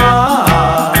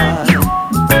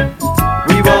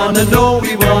 We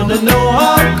wanna know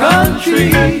our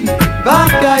country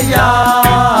backyard.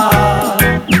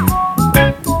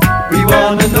 We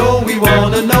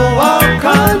wanna know our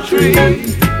country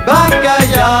backyard.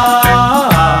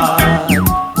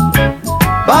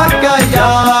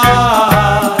 Backyard.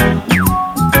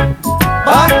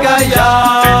 Backyard.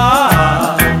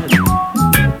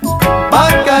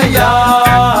 Backyard.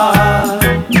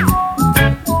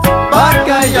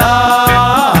 Backyard.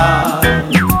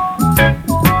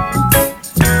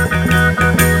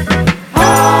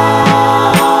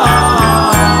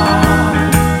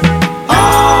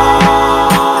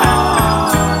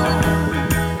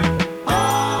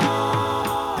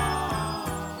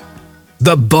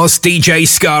 The Boss DJ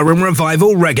Ska and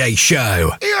Revival Reggae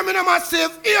Show. Hear me no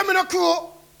massive, hear me no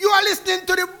crew. You are listening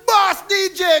to the Boss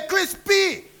DJ Chris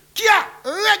P. Kia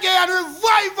Reggae and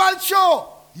Revival Show.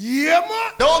 Yeah,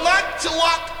 man. No matter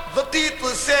what the people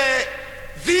say,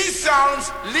 these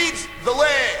sounds leads the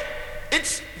way.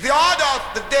 It's the order of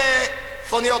the day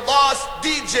from your Boss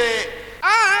DJ.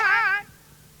 I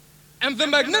am the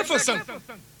magnificent.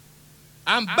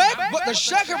 I'm back with the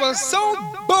Shaka Soul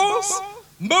Boss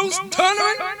most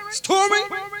thundering, storming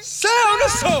sound of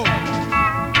soul.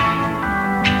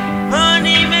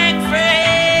 Money make friend,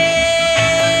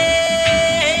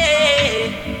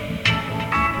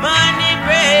 money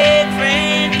break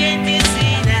friend. Can't you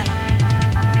see that?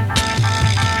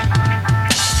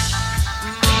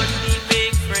 Money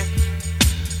break friend,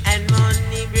 and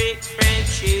money break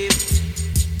friendship.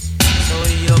 So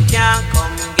you can't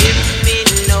come give me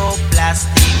no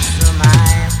plastic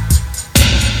smile.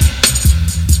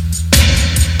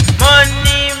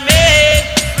 Money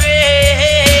make friend,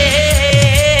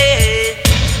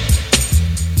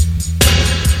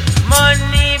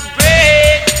 money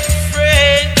break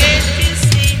friend. Can't you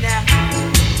see that?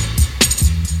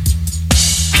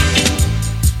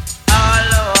 All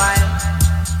the while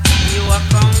you are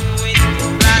come with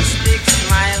your plastic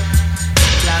smile.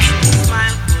 Plastic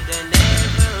smile could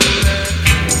never work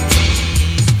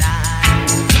this time.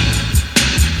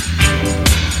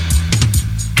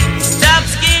 Stop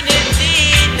skinning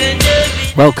teeth and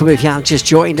dirty. Welcome if you have just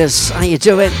joined us. How you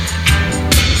doing?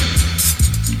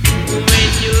 When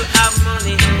you have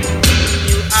money,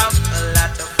 you have a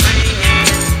lot of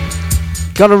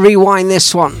friends. Gotta rewind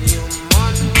this one.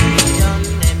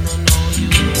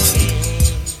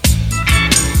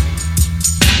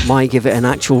 Might give it an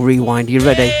actual rewind. You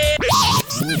ready?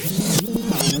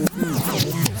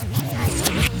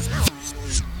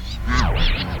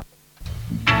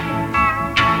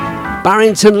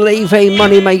 Barrington Levy,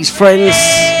 Money Makes Friends,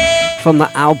 from the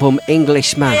album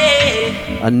Englishman.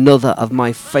 Another of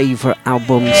my favourite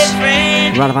albums.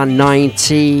 Around about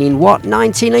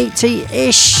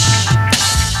 1980-ish.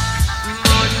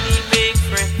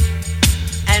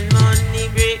 And money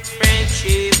break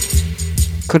friendship.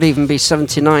 Could even be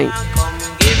 79. Come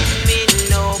give me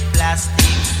no plastic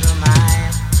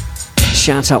smile.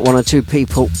 Shout out one or two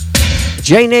people.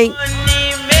 Janie,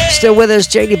 still with us.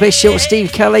 Janie Bishop,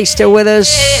 Steve Kelly, still with us.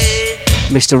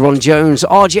 Mr. Ron Jones,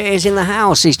 RJ is in the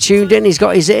house. He's tuned in. He's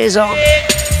got his ears on.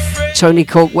 Tony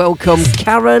Cook, welcome.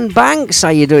 Karen Banks, how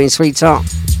you doing, sweetheart?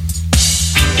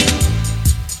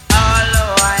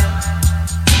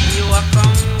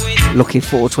 Looking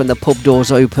forward to when the pub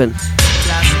doors open.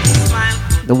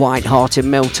 The White Hart in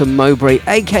Melton Mowbray,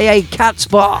 aka Cat's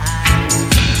Bar.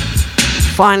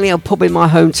 Finally a pub in my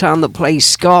hometown that plays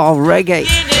ska reggae.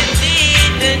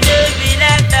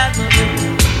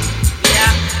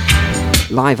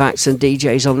 Live acts and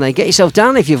DJs on there. Get yourself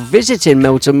down if you're visiting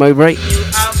Melton Mowbray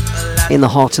in the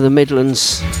heart of the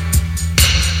Midlands.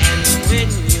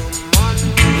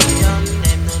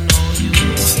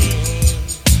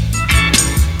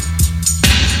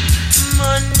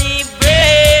 Money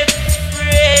break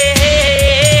friend,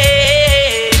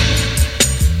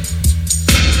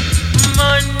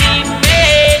 money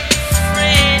make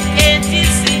friend. Can't you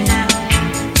see now?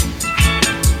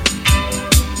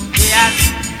 Yes,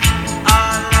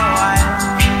 all the while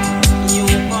you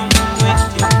come with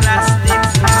your plastic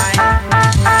smile.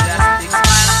 Plastic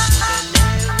smile could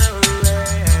never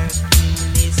work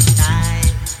this time.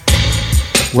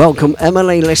 Welcome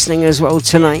Emily, listening as well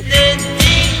tonight.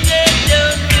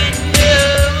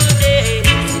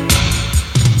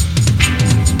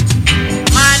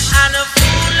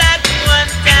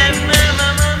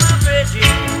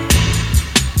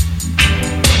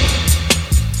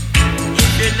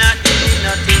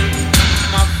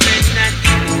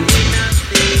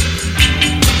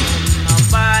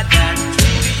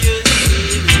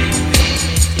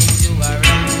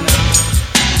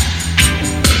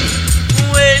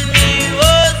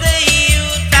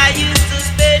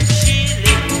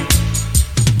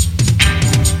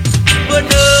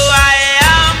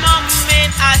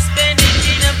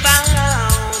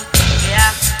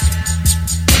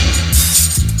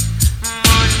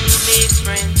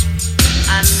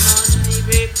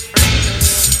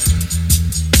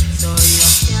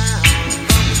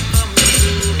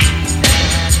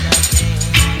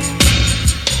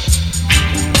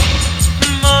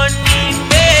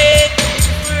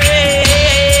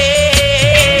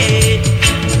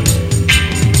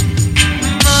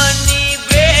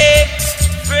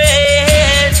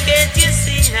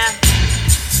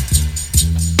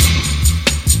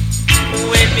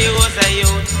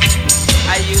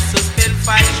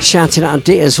 Shouting out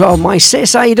Dee as well. My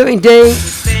sis, how you doing, Dee?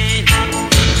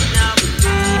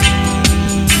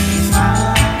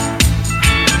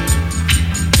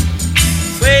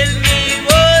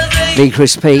 Lee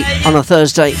Chris Pete on a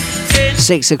Thursday,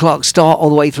 6 o'clock start all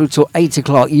the way through to 8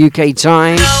 o'clock UK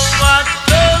time.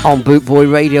 On Bootboy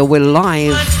Radio, we're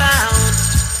live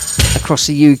across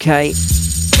the UK,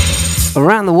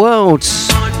 around the world,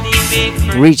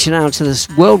 reaching out to this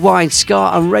worldwide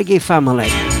ska and reggae family.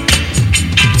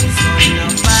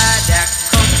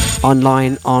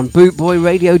 online on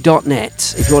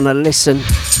bootboyradio.net if you want to listen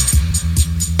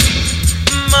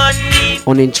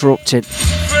uninterrupted.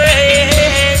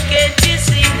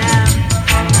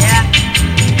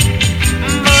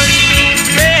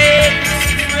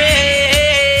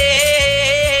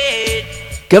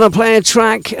 Gonna play a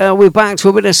track. We're back to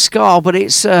a bit of ska, but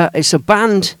it's a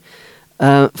band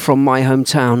from my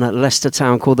hometown at Leicester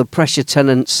Town called the Pressure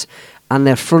Tenants, and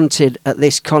they're fronted at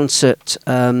this concert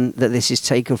that this is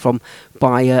taken from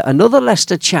by another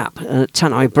Leicester chap,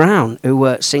 Tanai Brown,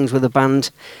 who sings with a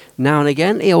band now and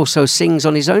again. He also sings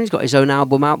on his own. He's got his own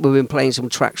album out. We've been playing some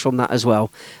tracks from that as well.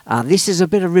 This is a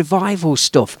bit of revival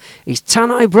stuff. It's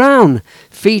Tanai Brown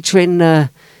featuring the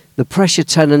Pressure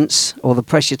Tenants, or the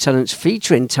Pressure Tenants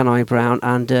featuring Tanai Brown,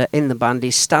 and in the band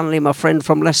is Stanley, my friend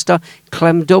from Leicester,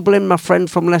 Clem Dublin, my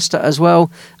friend from Leicester as well.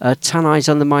 Tanai's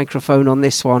on the microphone on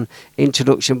this one,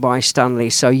 introduction by Stanley.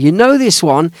 So you know this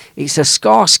one, it's a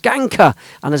ska skanker,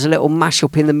 and there's a little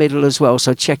mashup in the middle as well,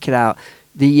 so check it out.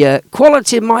 The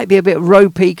quality might be a bit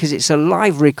ropey because it's a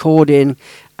live recording,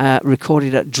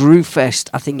 recorded at Drewfest.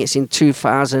 I think it's in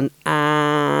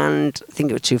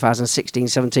 2016,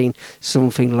 17,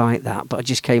 something like that. But I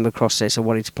just came across this. I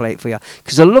wanted to play it for you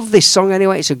because I love this song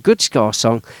anyway. It's a good ska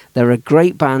song. They're a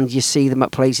great band. You see them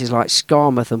at places like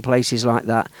Skarmouth and places like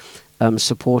that,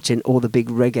 supporting all the big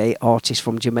reggae artists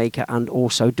from Jamaica and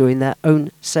also doing their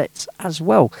own sets as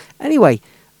well. Anyway,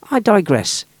 I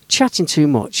digress. Chatting too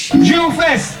much.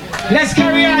 Drewfest, let's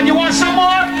carry on. You want some more?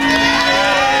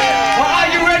 Or are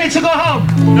you ready to go home?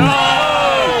 No!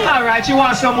 Alright, you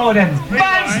want some more then?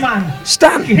 Bandsman!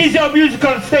 Stan! Here's your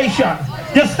musical station.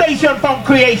 Your station from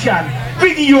creation.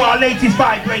 Bringing you our latest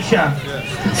vibration.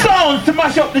 Sounds to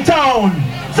mash up the town.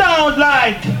 Sound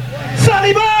like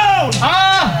Sonny Bone!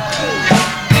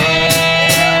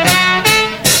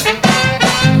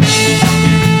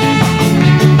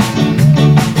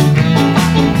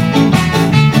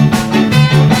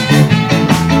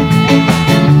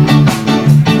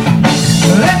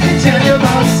 Tell you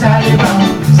about Sally Brown.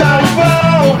 Sally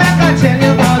Brown, make I tell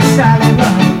you about Sally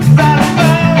Brown.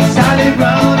 Sally Brown, Sally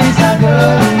Brown is a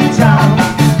girl in town.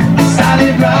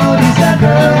 Sally Brown is a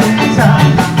girl in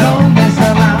town. Don't mess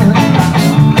around.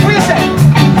 What do you say?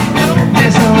 Don't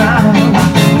mess around.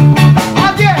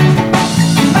 Again,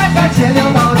 make I tell you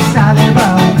about Sally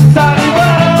Brown. Sally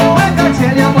Brown, make I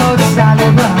tell you about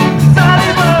Sally Brown. Sally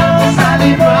Brown,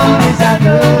 Sally Brown is a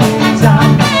girl in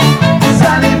town.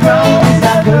 Sally Brown is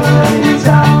a girl in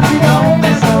town. She don't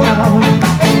mess around.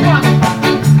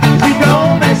 She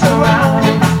don't mess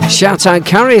around. Shout out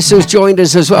Caris, who's joined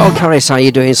us as well. Caris, how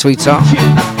you doing, sweetheart?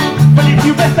 But if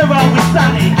you mess around with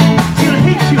Sally, she'll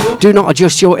hit you. Do not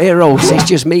adjust your ear holes. It's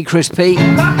just me, Chris P.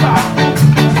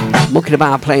 Mucking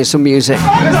about playing some music.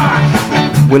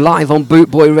 We're live on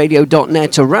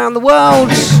bootboyradio.net around the world.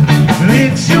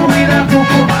 Licks you in a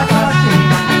cuckoo batasi.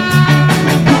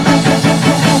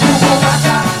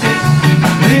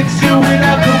 Licks you in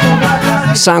a cuckoo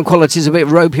batasi. Sound quality is a bit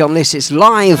ropey on this. It's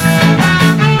live.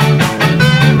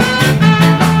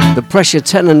 The Pressure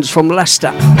Tenants from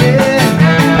Leicester.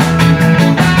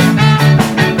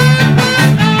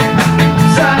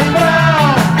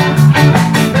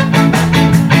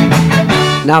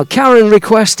 Now, Karen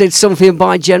requested something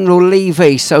by General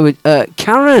Levy. So,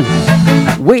 Karen,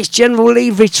 which General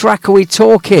Levy track are we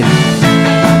talking?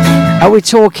 Are we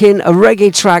talking a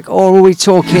reggae track, or are we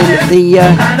talking the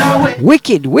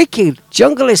Wicked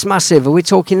Jungle is Massive? Are we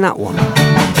talking that one?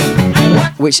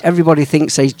 Which everybody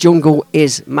thinks says Jungle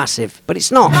is Massive, but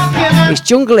it's not. It's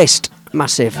Junglist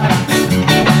Massive.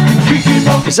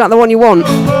 Is that the one you want?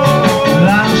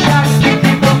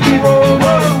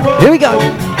 Here we go.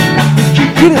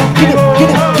 Get it, get it, get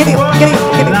it, get it, get it,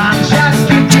 get it.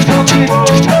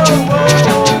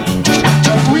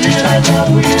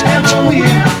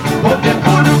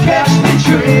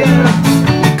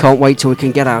 Can't wait till we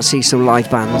can get out and see some live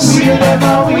bands.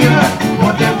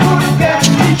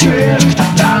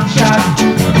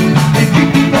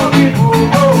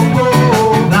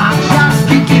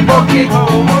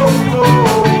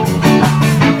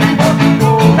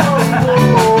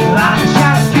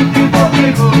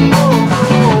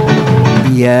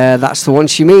 Yeah, that's the one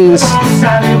she means.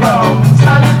 Sally Brown,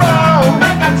 Sally Brown,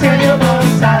 make I tell you about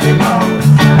Sally Brown.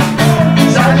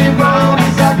 Sally Brown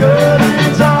is a girl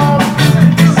in town.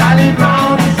 Sally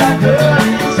Brown is a girl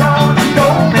in town. She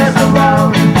don't mess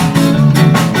around.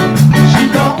 She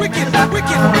don't wicked,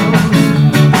 wicked,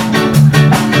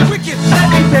 wicked. Let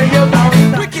me tell you about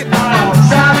wicked.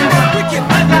 Sally Brown, wicked,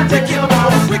 make I tell you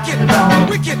about wicked,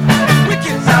 wicked,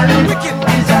 wicked. Sally wicked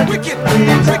is a wicked,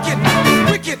 wicked,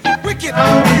 wicked, wicked.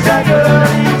 Is a girl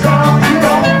in town. She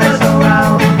don't mess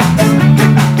around.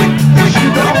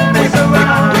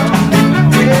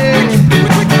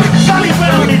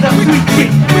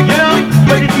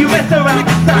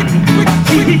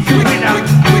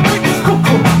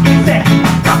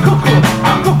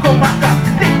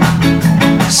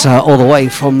 That's all the way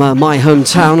from my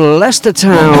hometown, Leicester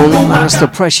Town. That's the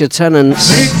Pressure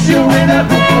Tenants,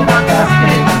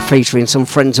 featuring some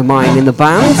friends of mine in the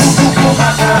band.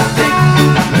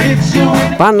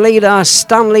 Band leader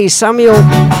Stanley Samuel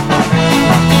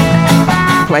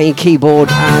playing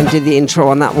keyboard and did the intro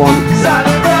on that one.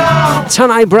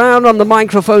 Tanai Brown on the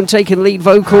microphone taking lead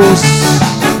vocals.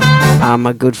 And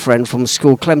my good friend from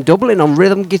school, Clem Dublin, on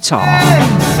rhythm guitar.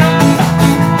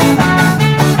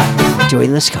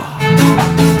 Doing the ska.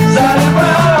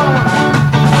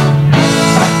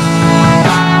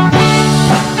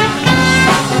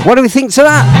 What do we think to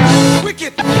that?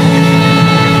 Wicked.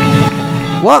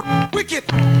 What? Wicked.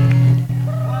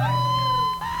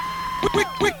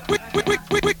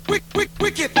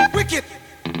 Wicked.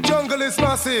 Jungle is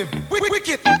massive.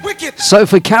 Wicked. So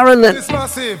for Karen then. It's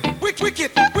massive.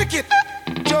 Wicked.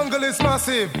 Jungle is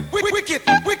massive. Wicked.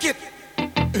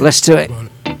 Let's do it.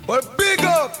 Well, big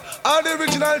up. All the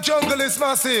original jungle is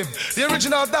massive. The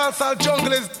original dancehall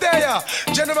jungle is there.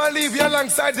 General Levy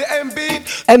alongside the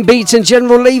M-Beat. M-Beat and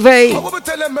General Levy. I will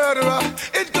tell a murderer.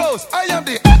 It goes. I am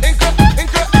the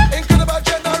incredible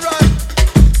general.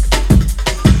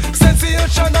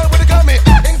 Sensational with the gummy.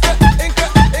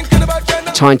 Incredible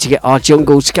general. Time to get our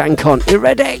jungle skank on. You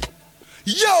ready?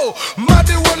 Yo,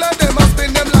 Maddy one of them, I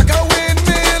spin them like a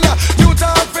windmill. You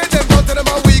talk for them, go to them,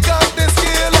 and we got the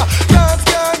skill. Dance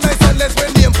can nice and let's win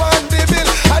the pan the bill.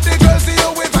 And the girls see you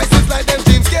with vices like them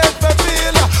dreams get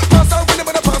fulfilled. Pass out with them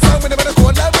in the pass out with them in the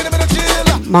corner, with them in the chill.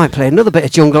 Might play another bit of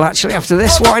jungle actually after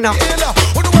this. Why not?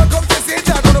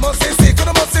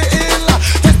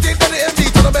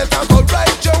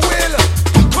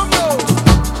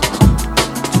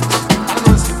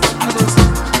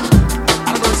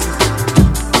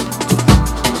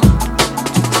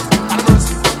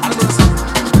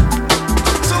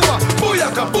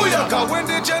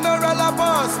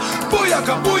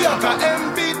 Booyaka,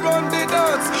 M-Beat run the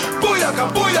dance. Booyaka,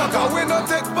 we no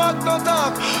take back no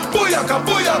talk. Booyaka.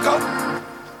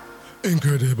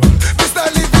 Incredible. Mr.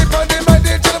 Levy on the mind,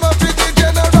 the gentleman pretty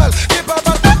general. Keep a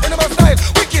back in my style,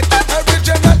 wicked,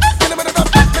 original. Minimum of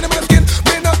rap, minimum of skin,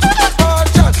 me no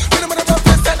partial. Minimum of rap,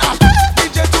 listen up.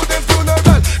 DJ to them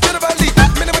funeral. General Lee,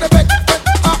 minimum of back.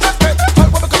 All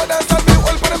when we come and dance and me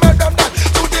all for the madam that.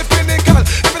 To the pinnacle.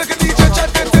 If you look at DJ chat,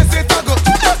 then test it, I go.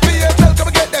 PSL, come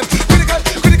and get them.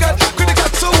 Critical,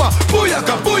 so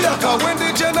booyaka, when the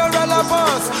general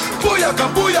advance. Booyaka,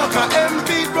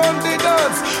 M-Beat run the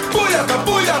dance.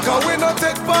 Booyaka, we no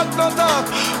take back no talk.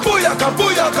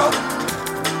 Booyaka.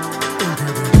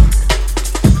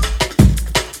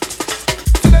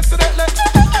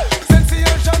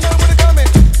 Sensational with the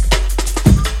comment.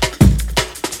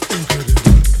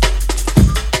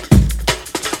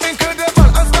 Incredible,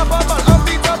 unstoppable,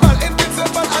 unbeatable,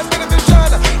 invincible, and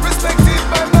beneficial. Respected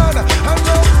by none, and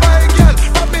loved by a girl.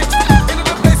 Pop it into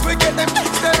the place we get them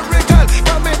hysterical.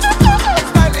 Come in,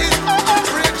 style is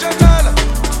original.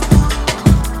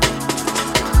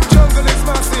 Jungle is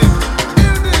massive.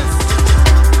 Hear this.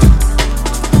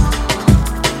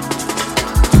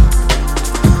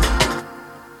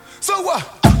 So what?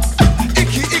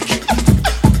 Icky.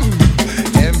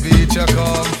 M-Beat you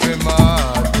come from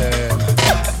Martin.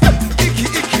 Icky.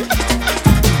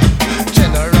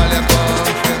 General you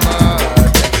come from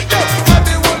Martin. Yo, I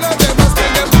be one of them, I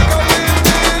spend them like a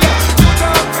windmill. You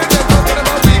talk for them, but them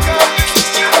a weak and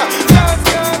dance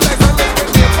can like a left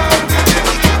when they found it.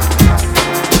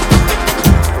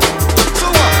 So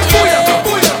what?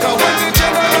 Booyaka, when the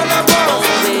general advance.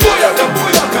 Booyaka,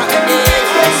 M-Beat run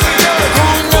the dance.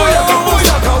 Booyaka, when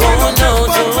the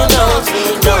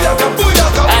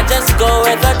Booyaka. I just go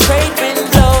where the trade wind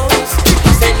blows,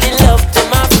 sending love to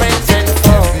my friends and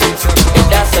foes.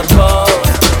 And I suppose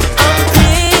I'm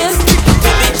pleased to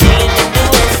be chilling in the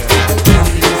West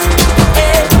Indies.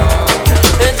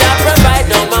 And I provide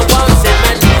all my wants and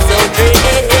my needs so great.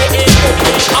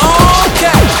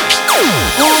 Okay.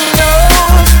 Who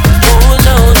knows?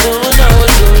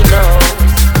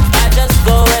 I just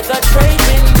go where the trade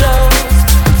wind blows,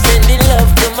 sending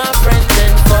love to my friends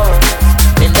and foes.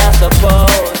 And I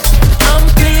suppose I'm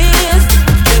pleased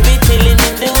to be chilling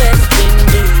in the West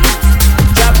Indies.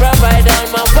 Jah provide all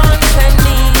my wants and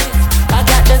needs. I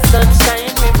got the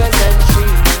sunshine, rivers and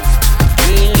trees.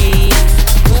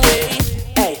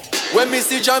 Hey. When me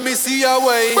see Jah, me see a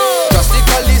way.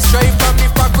 Drastically straight from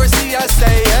hypocrisy, I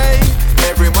say, hey.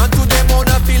 Every man to them own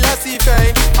a philosophy.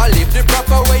 I live the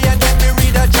proper way and then me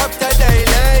read a chapter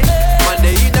daily. Man,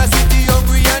 they in a city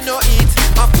hungry and no eat.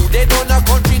 And food they don't a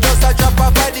country, just a drop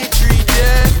off by the tree,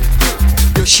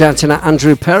 yeah. Shouting at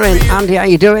Andrew Perrin. Andy, how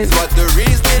you doing? What the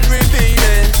reason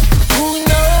revealing. Who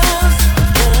knows?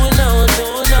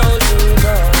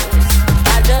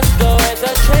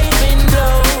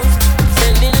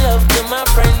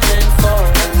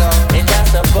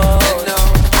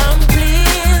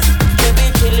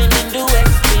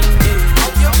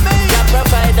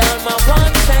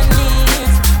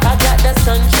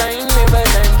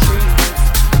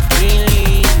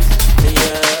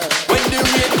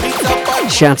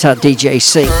 Shout out DJ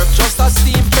C.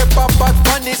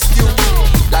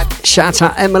 Shout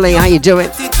out Emily, how you doing?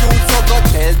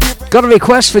 Got a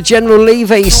request for General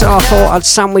Levy, so I thought I'd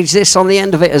sandwich this on the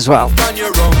end of it as well.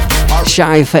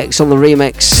 Shy Effects on the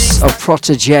remix of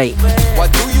Protege,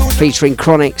 featuring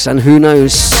Chronix and Who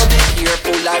Knows.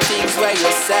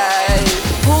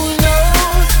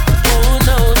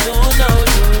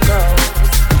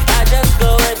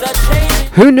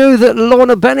 Who knew that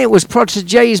Lorna Bennett was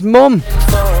Protege's mum?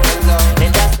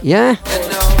 Yeah?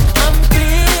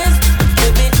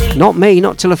 Not me,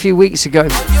 not till a few weeks ago.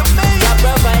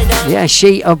 Yeah,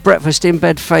 she of Breakfast in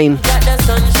Bed fame.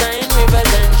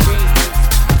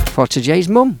 Protege's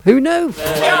mum, who knew?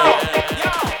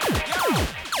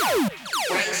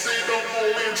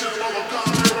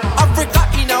 Africa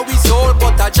in our soul,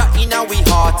 but a Jah in our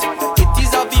heart. It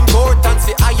is of importance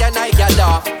for I and I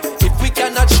gather. If we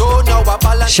cannot show now a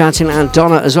balance. Shouting out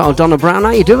Donna as well. Donna Brown,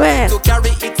 how you doing? To carry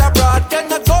it abroad,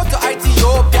 cannot go to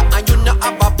Ethiopia and you know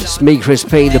about. It's me, Chris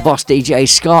P, the Boss DJ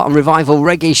Ska and Revival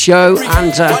Reggae Show,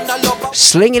 and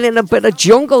slinging in a bit of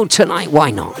jungle tonight. Why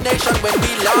not?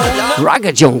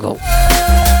 Ragga jungle.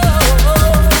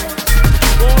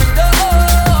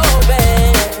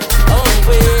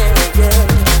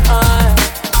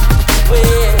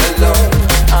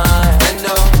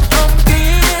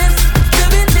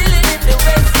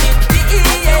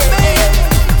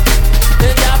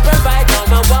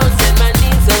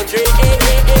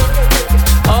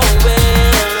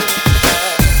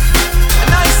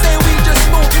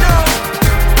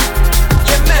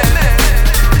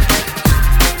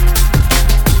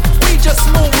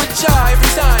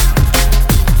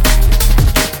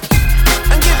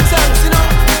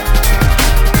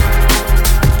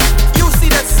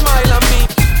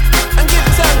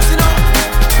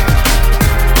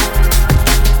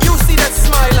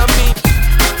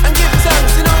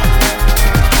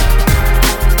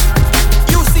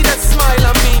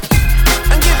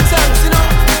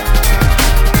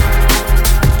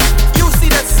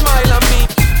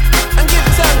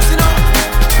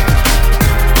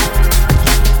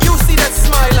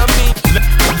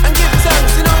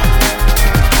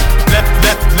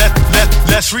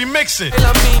 remix it.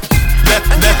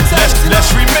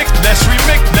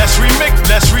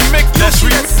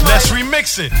 Let's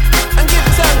remix it. And give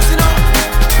thanks, you know.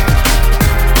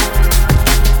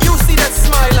 You see that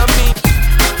smile on me.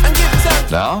 And give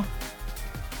thanks. Now,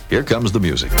 here comes the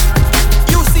music.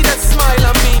 You see that smile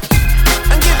on me.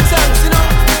 And give thanks, you know.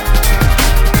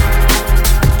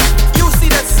 You see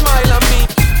that smile on me.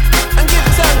 And give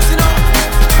thanks, you know.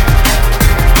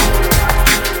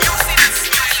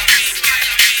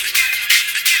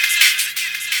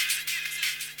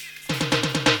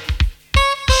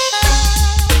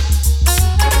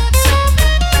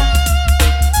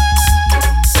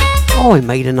 Oh, it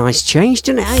made a nice change,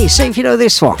 didn't it? Hey, see if you know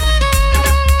this one.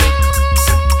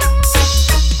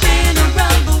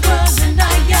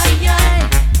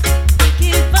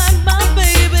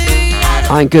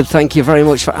 I'm good, thank you very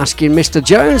much for asking, Mr.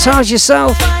 Jones. How's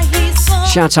yourself?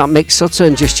 Shout out Mick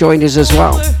Sutton, just joined us as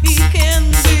well.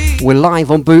 We're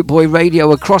live on Bootboy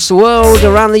Radio across the world,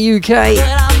 around the UK.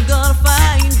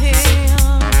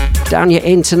 Down your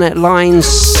internet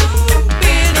lines.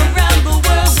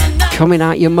 Coming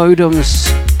out your modems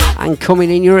and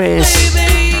coming in your ears.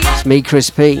 It's me,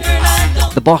 Chris P,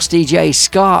 the Boss DJ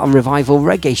Ska and Revival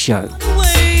Reggae Show.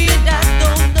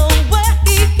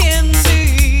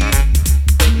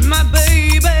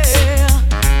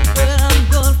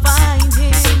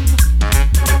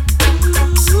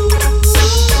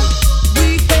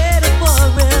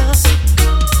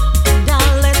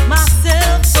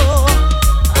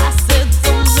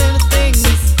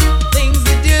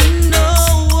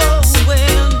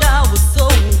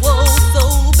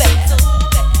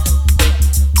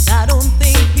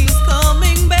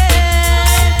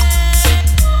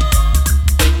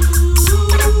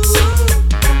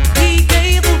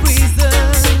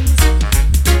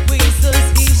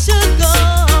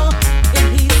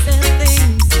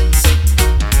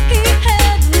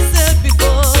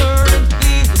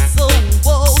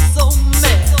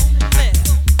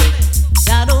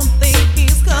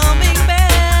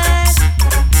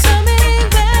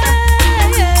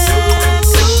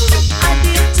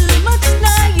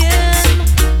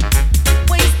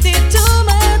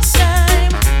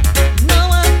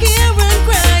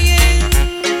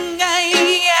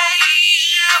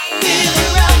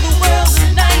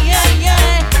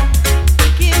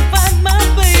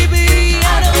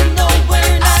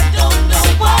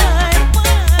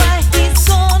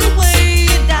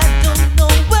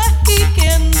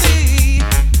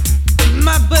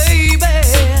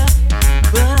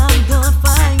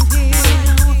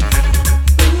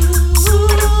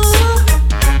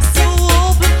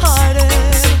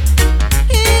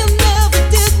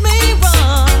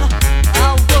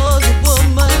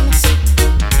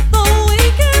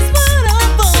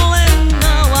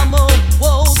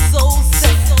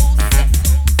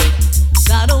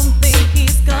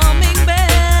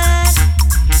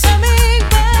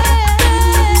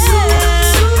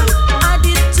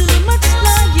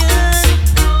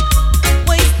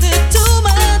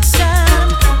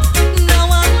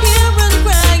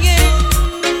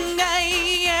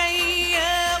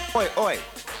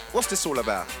 what's this all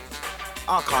about?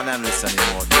 I can't handle this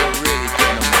anymore. You're really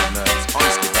getting on my nerves.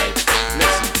 Honestly, babe.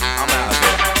 Listen, I'm out of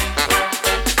here.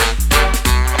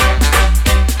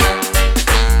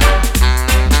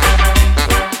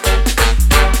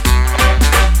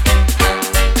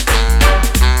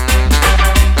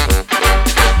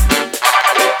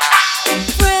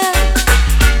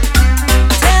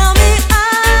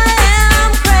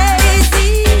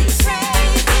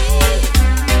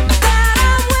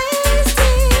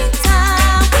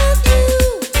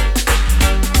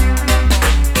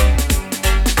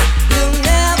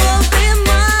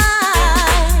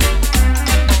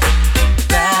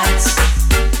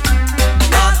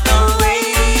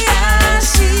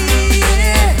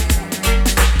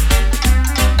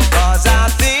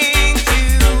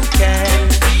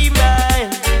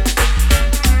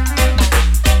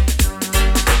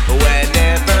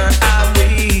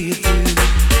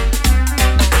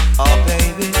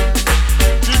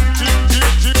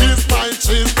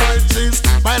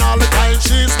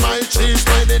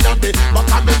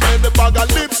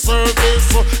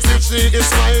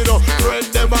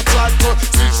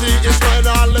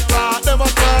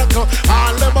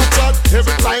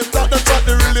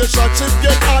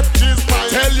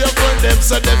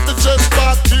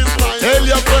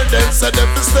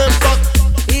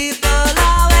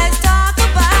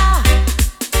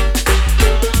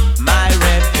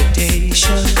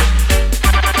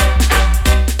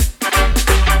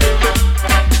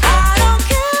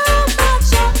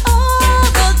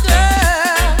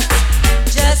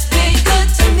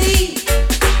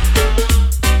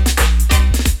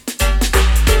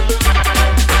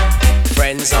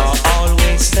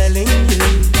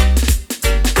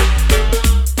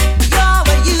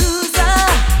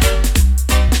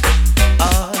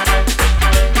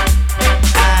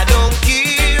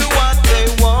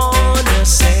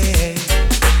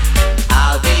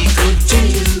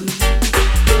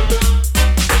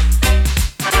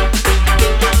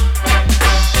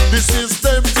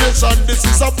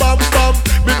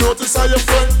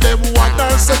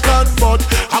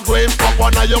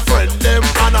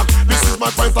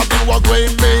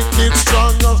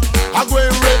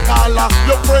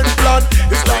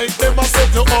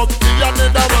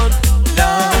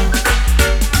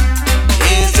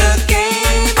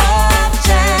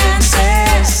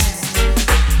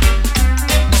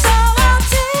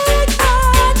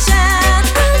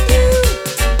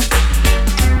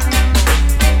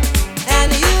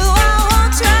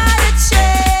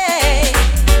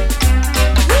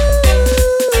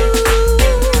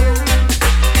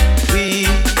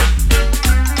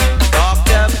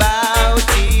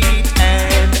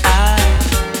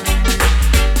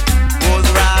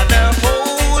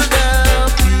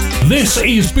 This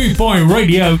is Boot Boy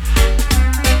Radio.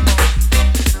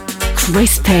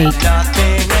 Crispy.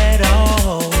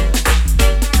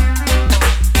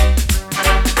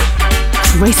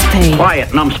 Crispy.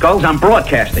 Quiet, numbskulls, I'm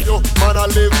broadcasting.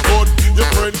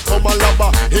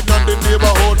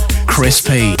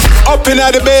 Crispy. Up in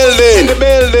the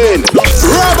building.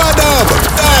 Rubber dub.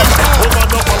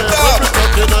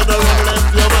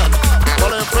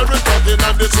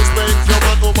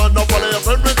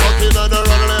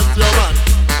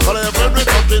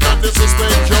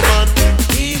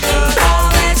 People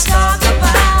always talk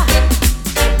about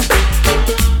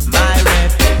my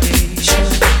reputation.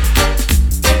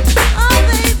 Oh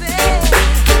baby,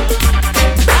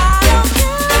 I don't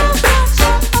care about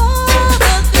your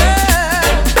other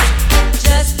girls.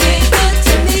 Just be good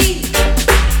to me.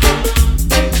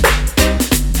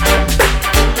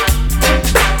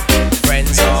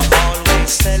 Friends are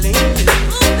always telling you,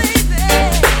 oh baby,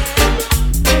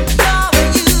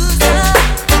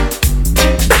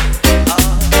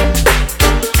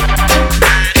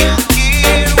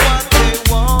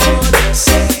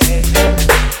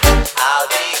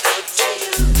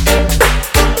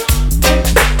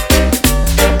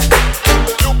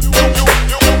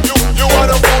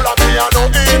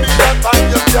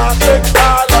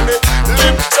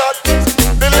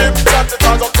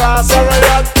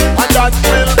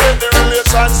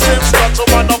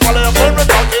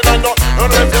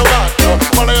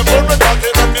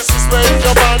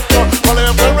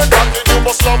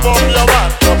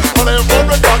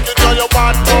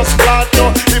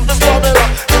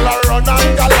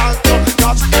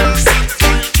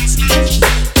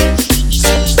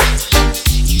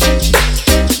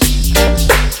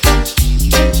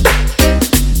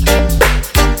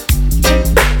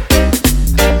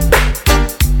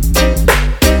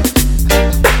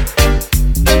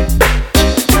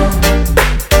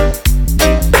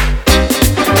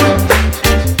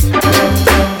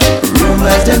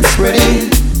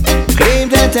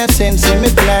 I sense in me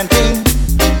planting.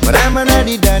 But I'm a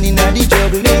naddy danny naddy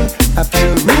juggling. A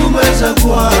few rumors of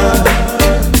war.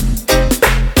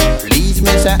 Please,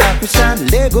 Mr. Officer,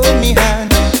 let go me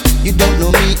hand. You don't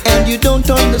know me and you don't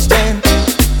understand.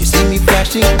 You see me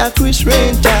flashing a Chris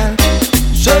rental.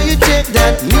 So you take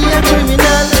that me a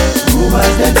criminal.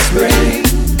 Rumors that spreading.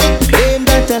 Claim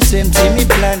that I sense in me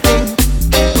planting.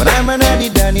 But I'm a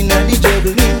naddy danny naddy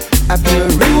juggling. I feel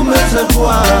rumors of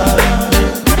war.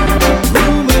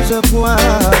 Rumors of war.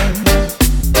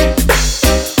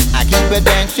 I keep a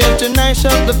dancing to nice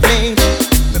up the place.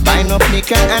 Me buy no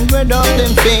liquor and red off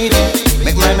them face.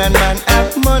 Make man and man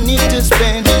have money to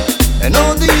spend. And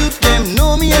all the youth them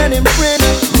know me and them friends.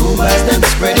 Rumors them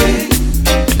spreading.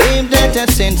 Claim that I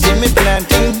sense in me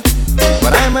planting.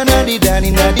 But I'm a naddy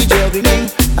danny naddy juggling.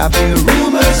 I feel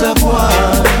rumors of war.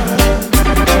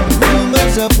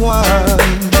 Rumors of war.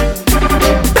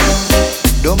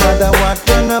 Don't matter what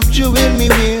turn up jewel me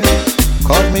wear.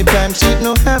 Cause me pants it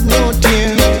no have no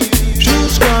tear.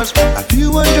 Shoes cost a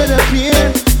few hundred a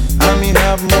pair. And me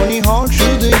have money all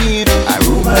through the year. I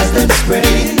rumors them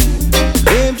spreading.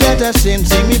 Claim that I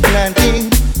sense in me planting.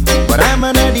 But I'm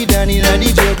a naddy danny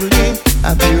naddy juggling.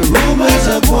 I feel rumors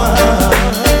of war.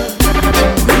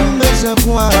 Rumors of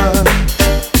war.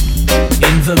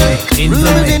 In the mix, in rumors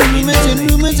the mix, and rumors and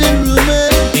rumors and rumors.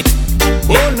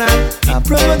 All night, a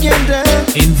propaganda.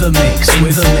 In the mix,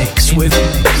 with a mix, with a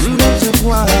mix. Rumors of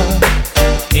war.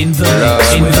 In the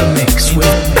mix, with a mix, with a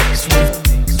mix, with a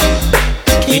mix.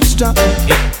 Can't stop.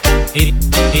 In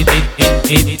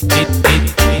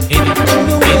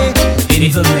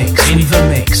the mix, in the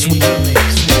mix, with a mix.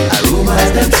 A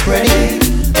rumors them spreading.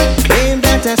 Claim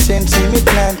that I sense in me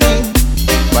planting.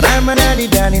 But I'm a naddy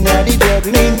danny naddy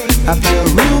juggling. I feel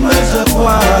rumors of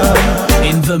war.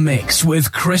 In the mix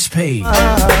with Chris P.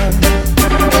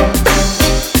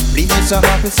 Please, Mr.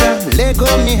 Officer, let go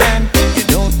me hand. You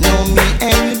don't know me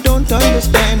and you don't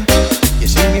understand. You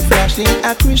see me flashing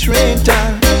a Chris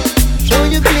rental. So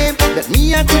you claim that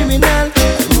me a criminal.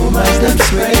 Rumors them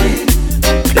spreading.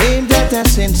 Claim that I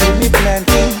sense in me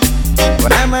planting.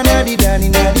 But I'm a naddy danny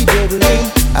naddy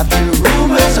juggling. I feel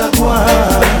rumors of war.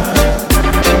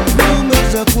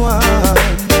 Rumors of war.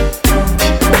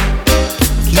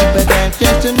 Keep a dance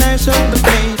just to nice up the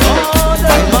place.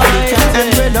 I know the time and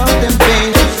red on them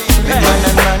face. Make man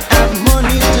and man have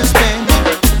money to spend.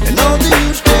 And all the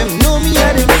youth them know me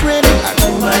and them friend. I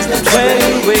rumors them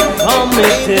when we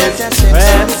committed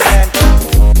stress,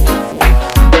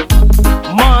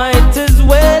 might as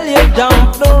well you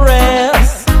dump the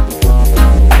rest.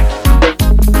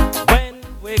 When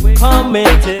we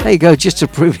committed. There you go, just to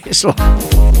prove it's like.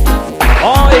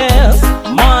 Oh yes,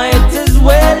 might as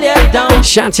well you dump.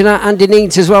 Shouting out Andy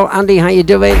Needs as well. Andy, how you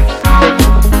doing?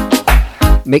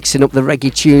 Mixing up the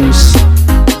reggae tunes.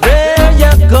 There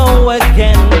you go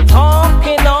again,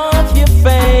 talking off your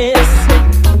face,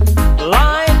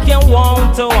 like you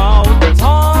want to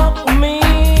out-talk me.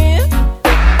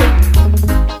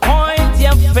 Point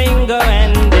your finger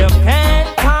and you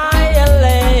can't tie your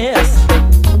lace.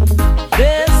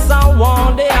 This I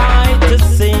want the eye to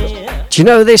see. Do you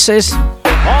know who this is?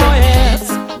 Oh yes,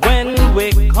 when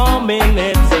we come in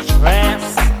it's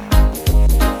stress.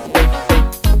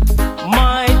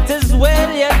 Might as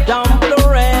well you dump the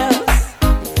rest.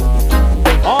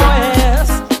 Oh yes,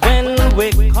 when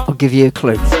we come I'll give you a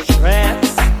clue.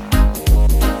 stress.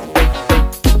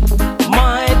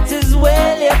 Might as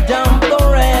well you dump the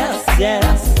rest,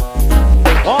 yes.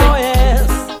 Oh yes.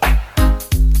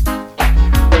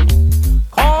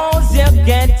 Cause you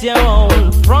get your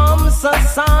own from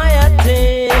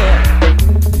society.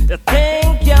 You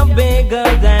think you're bigger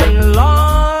than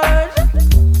Lord.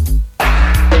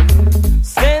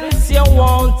 Since you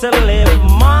want to live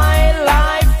my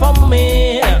life for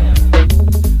me,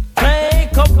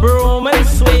 take a broom and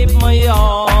sweep my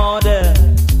yard.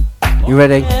 You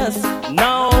ready? Yes,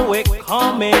 now we're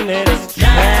coming in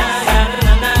stress.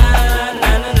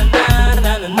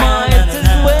 Might as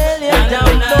well you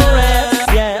down the rest,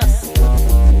 yes.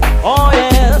 Oh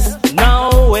yes, now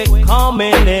we're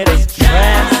coming in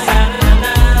stress.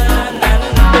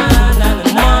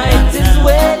 Might as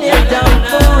well you down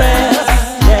the rest,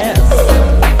 yes.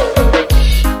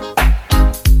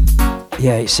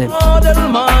 Yeah, it's him. Lord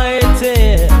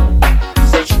Almighty,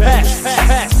 stress.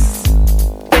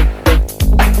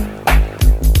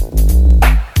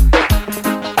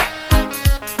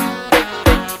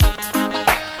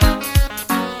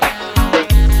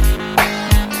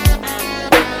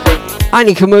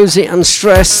 Annie Kamuzi and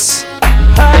Stress.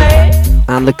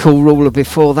 And the cool ruler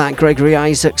before that, Gregory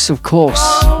Isaacs, of course.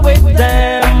 With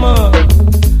them,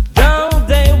 don't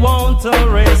they want to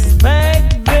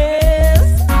respect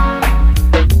this?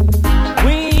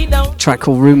 Track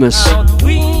called Rumours.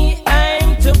 We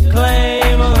aim to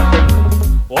claim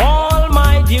all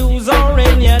my dues are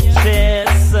in your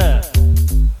chest.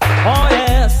 Oh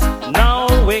yes, now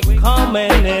we come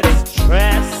in its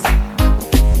stress.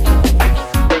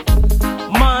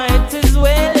 Might as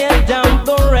well you dump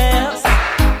the rest.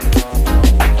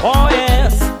 Oh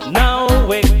yes, now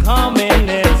we come in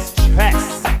its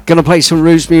stress. Gonna play some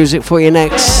roots music for you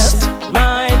next.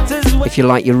 If you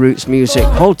like your roots music,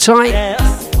 hold tight.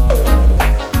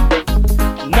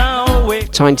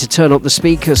 Time to turn up the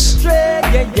speakers. Might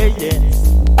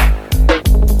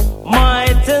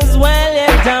as well you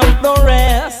dump the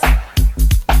rest.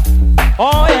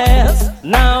 Oh yes,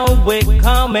 now we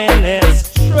come in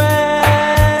its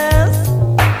stress.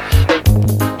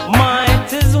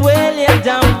 Might as well you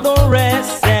dump the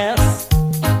rest. Yes,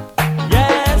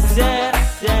 yes,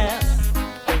 yes, yes.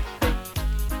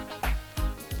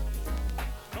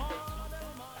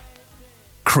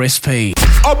 Chris P.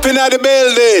 Up in the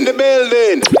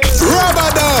building, Rubber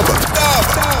dub.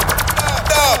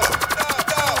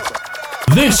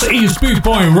 This is Boot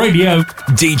Boy Radio.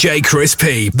 DJ Chris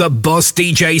P, the Boss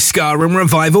DJ Ska and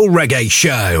Revival Reggae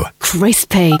Show. Chris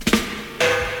P. Yeah,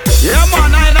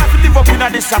 man, I ain't have to live up in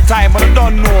this time, but I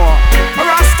don't know.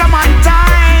 Rastaman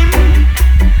time.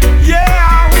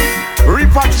 Yeah.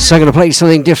 So I'm gonna play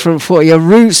something different for you.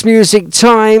 Roots music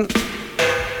time.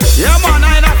 Yeah, man,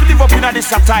 I ain't have to live up in this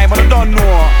time, but I don't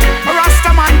know.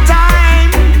 Rastaman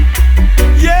time.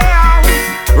 Yeah.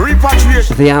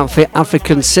 Repatriation. The outfit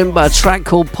African Simba, a track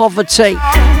called Poverty.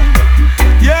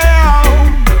 Yeah.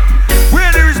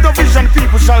 Where there is no vision,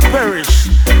 people shall perish.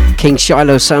 King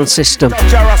Shiloh sound system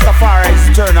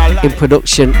in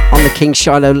production on the King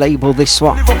Shiloh label. This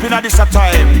one. Live up in this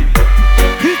time.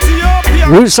 Ethiopia.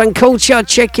 Roots and culture,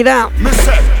 check it out.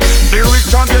 The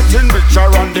rich are getting richer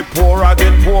and the poor are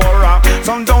get poorer.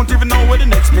 Some don't even know where the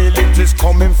next meal is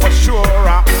coming for sure.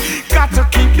 Got to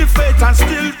keep the faith and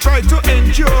still try to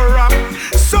endure.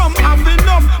 Some have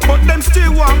enough, but them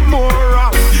still want more.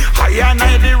 I and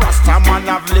I, the Rasta man,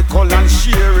 have liquor and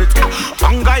share it.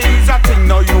 Hunger is a thing,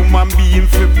 no human being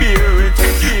for bear it.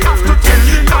 After tell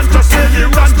you, and to say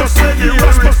the Rasta, say the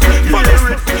Rasta,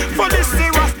 for this,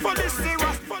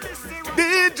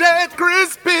 DJ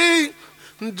Chris P.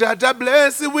 Jaja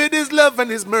bless you with his love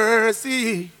and his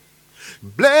mercy.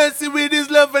 Bless you with his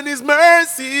love and his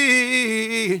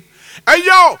mercy. Hey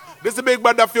yo, this is a big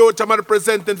brother Future man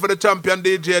presenting for the champion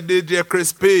DJ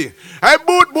Chris P. Hey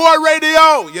Boot Boy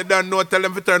Radio, you don't know, tell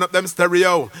them to turn up them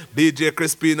stereo. DJ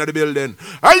Chris P in the building.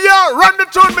 Hey yo, run the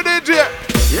tune me DJ.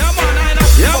 Yeah man, I know.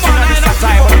 Yeah man, I know.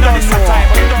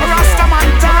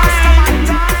 Rastaman time.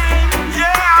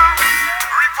 Yeah.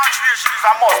 Repatriation is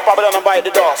a must, probably don't buy the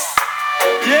dust.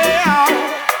 Yeah,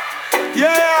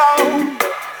 yeah.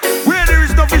 Where there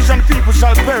is no vision, people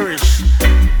shall perish.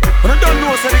 But I don't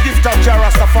know, so the gift of Jah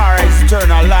Rastafari is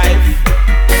eternal life.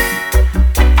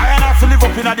 I ain't have to live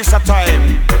up in this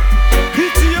time.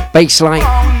 Baseline.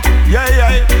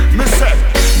 Yeah, me say.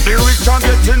 The rich are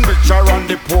getting richer and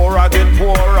the poor are get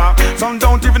poorer. Some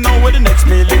don't even know where the next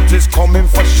meal is coming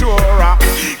for sure.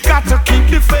 Got to keep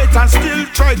the faith and still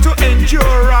try to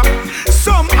endure.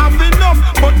 Some have enough,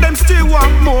 but them still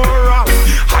want more.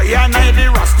 I and I,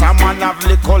 the Rasta man, have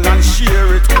liquor and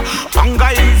share it. Hunger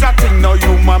is a thing, no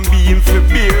human being for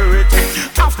bear it.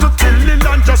 After till the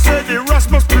land, just say the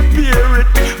Rasta must prepare it.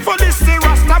 For this, the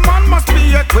Rasta man must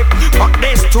be equipped. But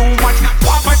there's too much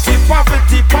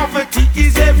poverty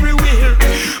is everywhere.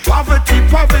 Poverty,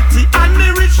 and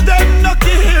the rich them not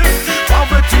here.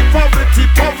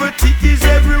 Poverty is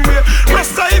everywhere.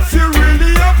 Rasta, if you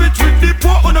really have it with the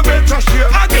poor on a better share.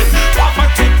 Again,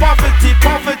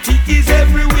 poverty is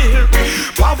everywhere.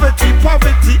 Poverty,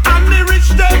 and the rich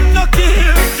them not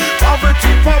here.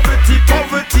 Poverty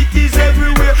is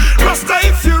everywhere. Rasta,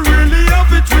 if you really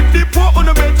have it with the poor on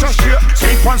a better share.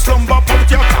 Sleep and slumber,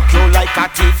 poverty attack you like a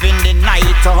thief in the night.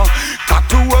 Got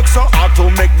to work so hard to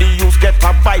make the youth get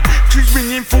a bite. Trees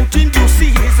bringing food in due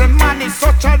season, man, it's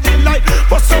such a delight.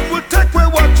 But some will take away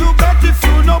what you got if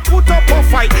you no put up a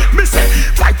fight. Me say,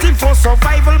 fighting for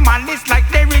survival, man, it's like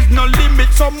there is no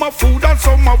limit. Some are food and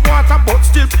some are water, but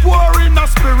still poor in the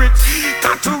spirit.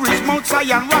 Got to reach Mount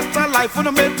Zion, Rasta life,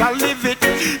 fundamental live it.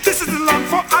 This is the land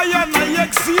for iron, I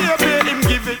exhibit him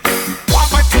give it.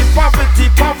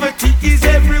 Poverty is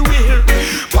everywhere.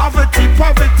 Poverty,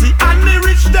 and the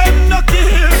rich them not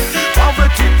here.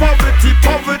 Poverty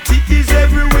is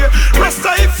everywhere.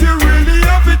 Rasta, if you really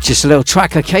have it. Just a little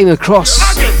track I came across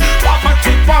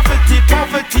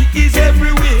Poverty is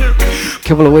everywhere. a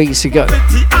couple of weeks ago. And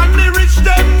the rich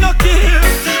them not here.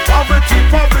 Poverty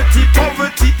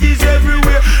is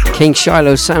everywhere. King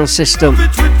Shiloh Sound System. In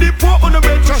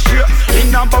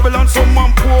Babylon,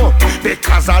 someone poor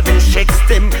because of the shakes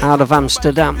them. Out of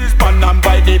Amsterdam.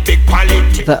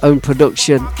 Their own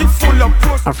production.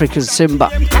 African Simba.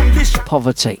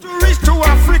 Poverty. Reach to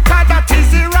Africa, that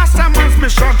is the Rastaman's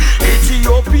mission.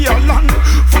 Ethiopia land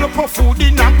full of food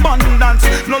in abundance.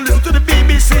 No listen to the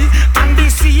BBC and the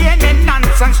CNN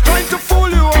nonsense, trying to fool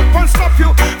you up and stop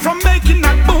you from making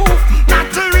that move.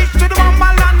 Not to reach to the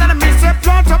mama land and miss a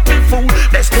plant up the food.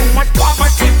 There's too much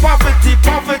poverty, poverty,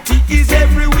 poverty is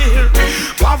everywhere.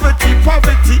 Poverty,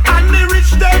 poverty, and the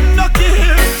rich them not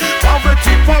here.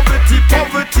 Poverty, poverty,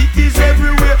 poverty is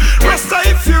everywhere. Rasta,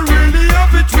 if you really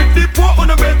have it with the poor on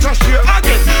a better share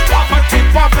again. Poverty,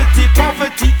 poverty,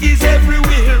 poverty is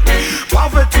everywhere.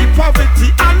 Poverty,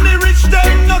 poverty, and the rich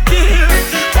them not here.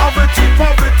 Poverty,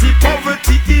 poverty,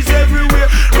 poverty is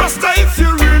everywhere. Rasta, if you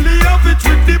really have it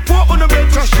with the poor on a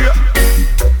better share.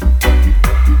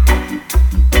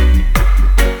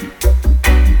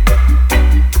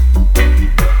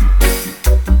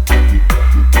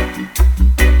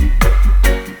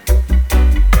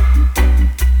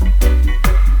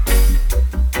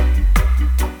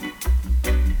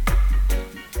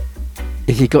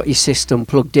 If you got your system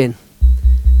plugged in,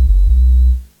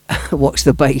 watch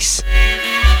the bass.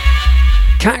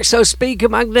 Catch those speaker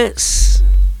magnets.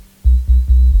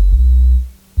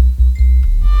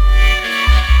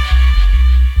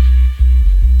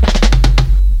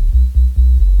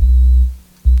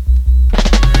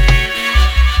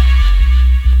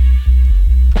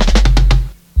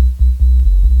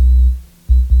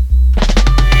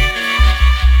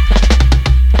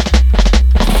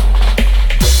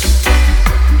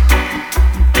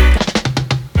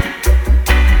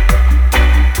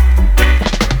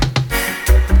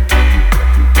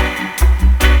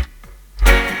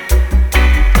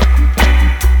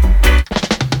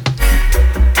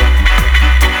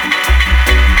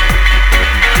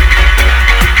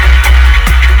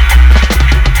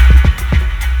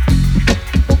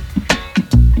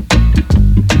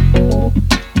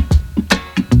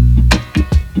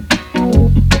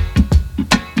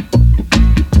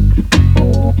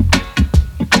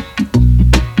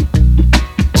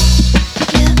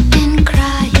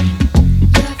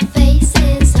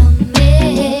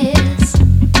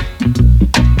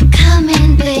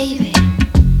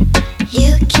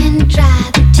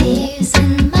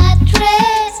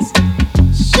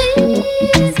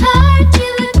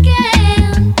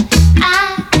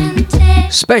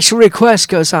 Special request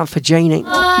goes out for Janie. Oh,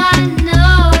 I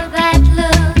know that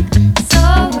look so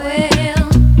well.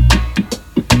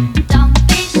 Don't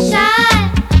be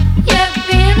shy, you've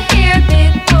been here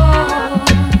before.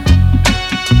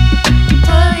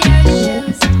 Pull your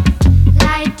shoes,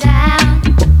 lie down,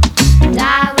 and I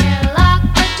will lock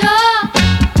the door.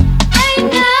 And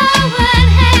no one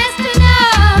has to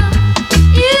know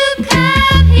you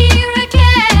come here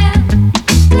again.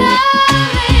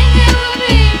 Darling, you'll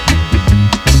be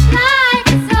like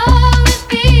it's always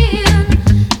been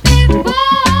before.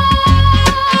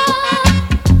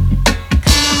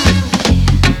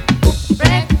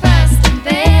 Breakfast in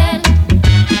bed,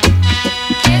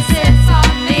 kisses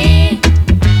on me.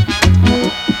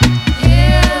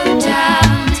 You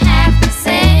don't have to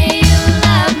say you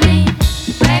love me.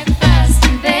 Breakfast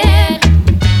in bed,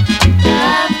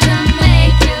 love to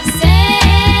make you sing.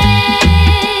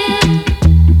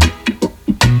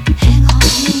 Hang on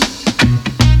me.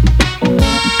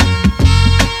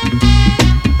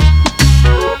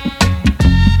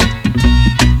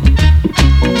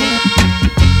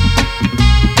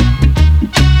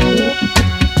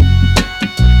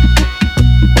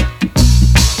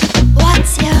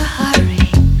 What's your hurry?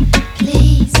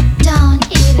 Please don't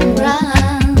even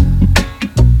run.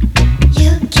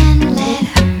 You can let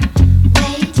her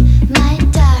wait, my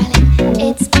darling.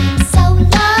 It's been so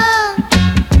long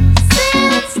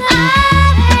since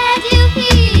I've had you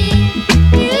here.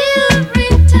 You've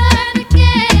returned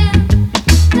again,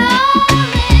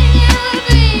 darling. You'll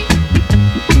be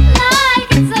like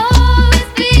it's always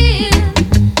been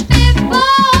before.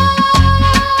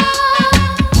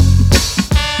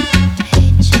 Hey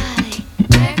Charlie,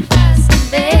 breakfast in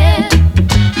bed,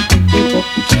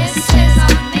 kisses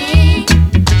on me.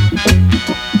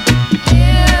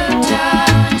 You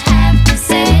don't have to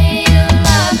say you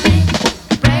love me.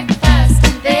 Breakfast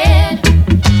in bed,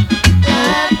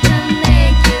 love to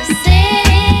make you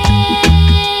sing.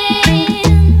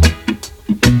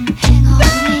 Hang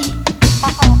on me.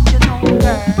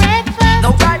 Breakfast in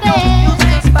bed,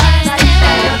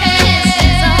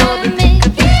 kisses on me.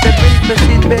 Breakfast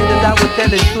in bed, and I will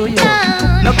tell it to you.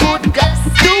 No good God,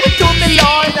 do it to me,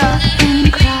 Lord.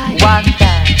 One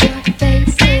time. Your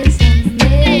face is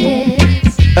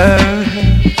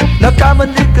a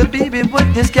little baby,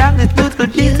 but this gang is beautiful.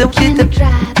 She's a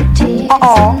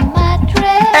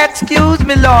excuse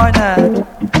me, Lorna,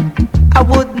 I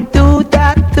wouldn't do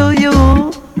that to you.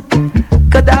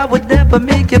 Cause I would never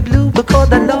make you blue,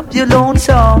 because I love you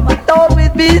lonesome. I'd always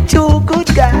be two good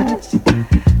guys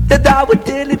that I would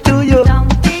tell it to you.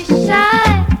 Don't be shy.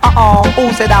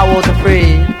 Who said I was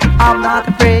afraid? I'm not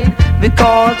afraid,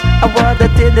 because I wanna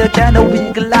tell you, can I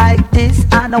wiggle like this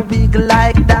and I wiggle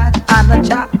like that, and I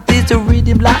chop this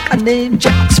rhythm like a name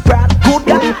Jack Sprat. Good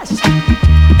guys.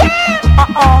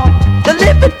 To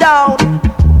live it down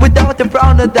without the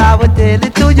frown, that I would tell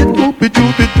it to you.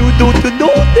 Don't you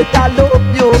know that I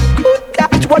love you? Good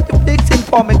gosh, what you fixing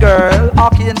for me, girl?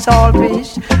 Hockey and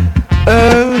saltfish.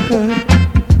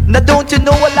 Now don't you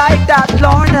know I like that,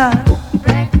 Lorna?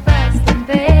 Breakfast in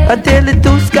bed. I tell it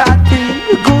to Scotty,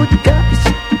 good gosh.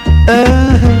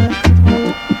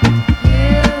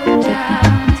 You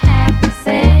don't have to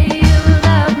say you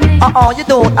love me. You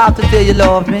don't have to say you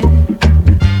love me.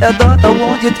 All I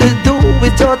want you to do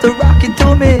is just rock it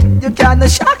to me. You kinda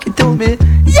shock it to me.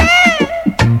 Yeah!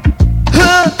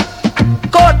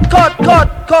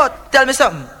 Cut. Tell me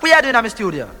something. What are you doing in my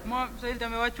studio? Mom, so tell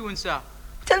me what tune, sir.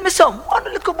 Tell me something. One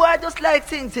little boy just like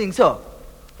sing, so.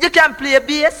 You can play a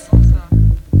bass? No, sir.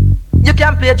 You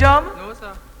can play a drum? No,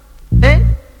 sir. Eh?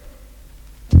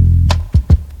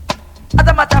 As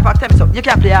a matter of fact, tell me something. You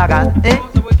can play organ? Eh? No,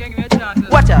 sir, we can give me a chance.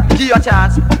 Watch out. Give you a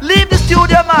chance. Leave the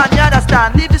studio, man. You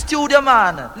understand? Leave the studio,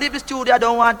 man. Leave the studio. I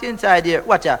don't want you inside here.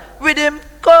 Watch out. Rhythm,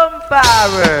 come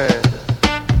forward.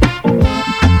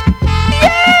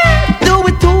 Yeah! Do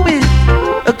it.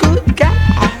 A good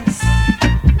guys.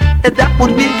 And that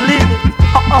would be living.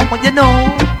 You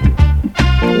know.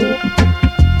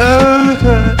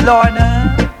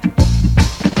 Lorna.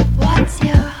 What's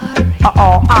your hurry?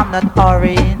 I'm not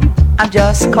hurrying. I'm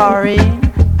just scoring.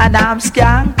 And I'm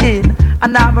skanking.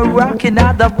 And I'm a rocking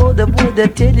out the border.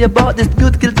 Tell you about this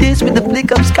beautiful dish with the flick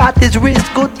of Scottish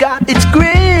wrist. Good God, it's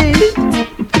great.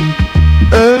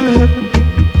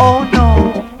 Oh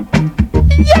no.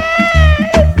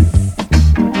 Yes.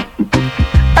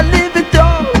 I live it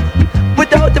all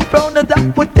without the frown of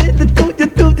that. What did it do? You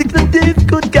do this,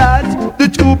 good God. The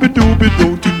dooby,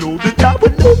 don't you know that I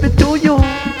would love it to you?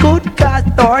 Good God,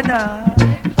 Lorna.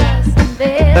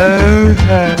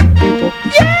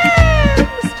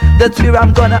 Yes, that's where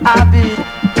I'm gonna have it.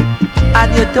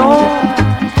 And you don't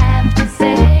have to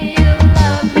say you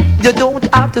love me. You don't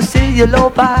have to say you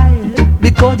love me,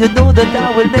 because you know that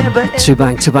I will never. Two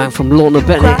back from Lorna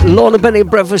Bennett. Lorna Bennett,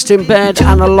 Breakfast in Bed,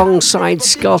 and alongside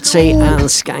Scotty and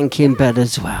Skank in Bed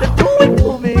as well.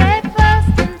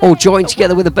 All joined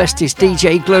together with the bestest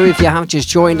DJ Glue. If you have just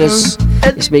joined us,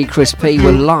 it's me, Chris P.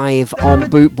 We're live on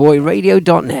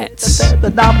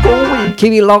bootboyradio.net.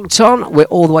 Keep you logged on. We're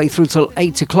all the way through till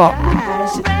 8 o'clock.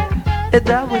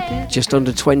 Just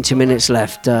under 20 minutes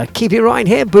left. Keep it right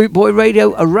here, Bootboy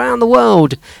Radio around the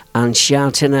world, and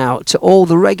shouting out to all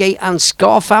the reggae and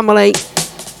ska family.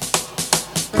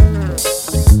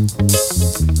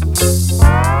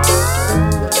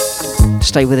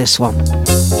 Stay with this one.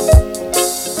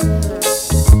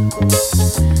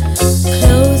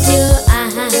 Close your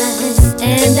eyes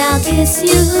and I'll kiss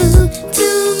you.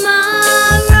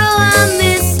 Tomorrow I'll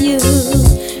miss you.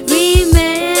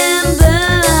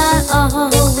 Remember, I'll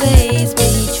always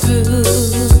be true.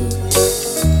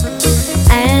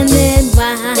 And then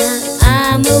while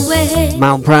I'm away,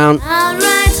 Mount Brown. I'll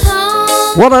write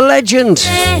home. What a legend.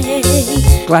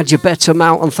 Glad you're better,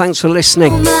 Mount, and thanks for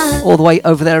listening. All the way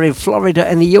over there in Florida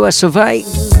in the US of A.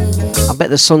 I bet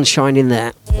the sun's shining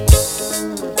there.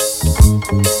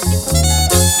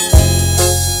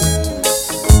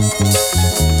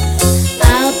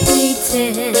 I'll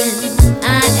pretend I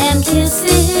am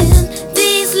kissing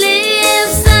these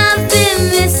lips I've been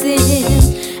missing,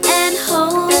 and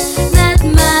hope that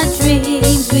my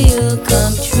dreams will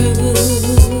come true.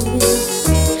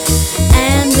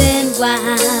 And then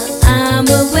while I'm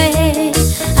away,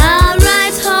 I'll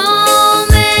write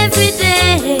home every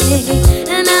day,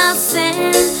 and I'll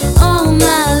send all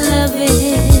my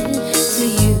loving to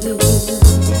you.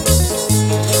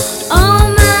 All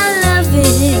my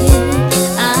loving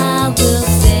I will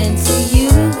send to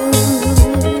you.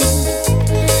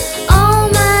 All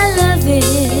my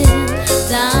loving,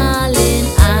 darling,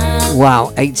 I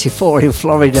Wow, 84 in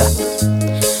Florida.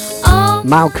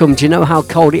 Malcolm, do you know how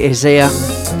cold it is here?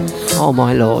 Oh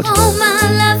my Lord. all my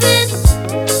loving,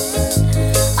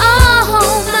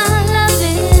 all my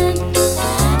loving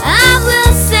I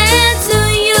will send to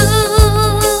you.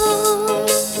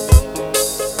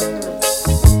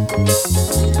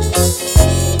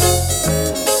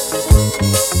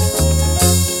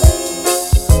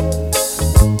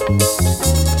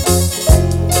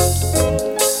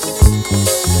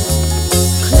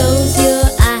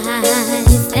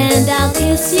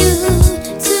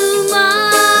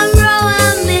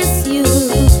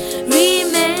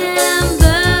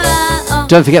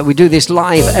 Don't forget, we do this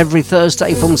live every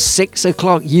Thursday from 6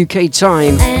 o'clock UK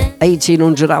time,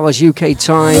 1800 hours UK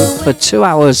time, for 2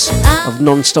 hours of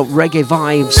non-stop reggae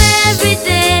vibes.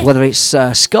 Whether it's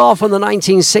ska from the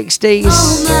 1960s,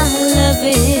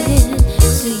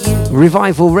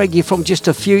 revival reggae from just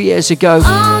a few years ago,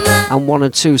 and one or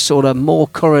two sort of more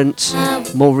current,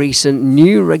 more recent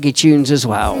new reggae tunes as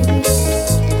well.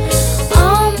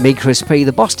 Me, Chris P,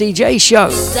 the Boss DJ Show.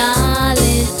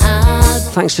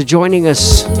 Thanks for joining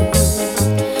us.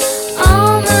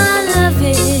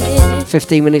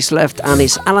 15 minutes left, and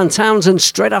it's Alan Townsend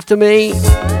straight after me.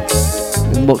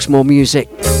 Much more music.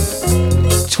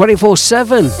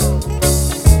 24/7.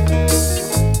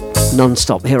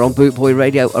 Non-stop here on Bootboy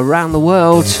Radio around the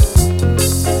world.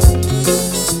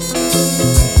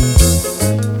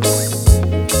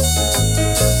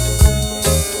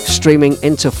 Streaming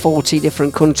into 40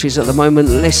 different countries at the moment,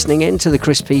 listening into the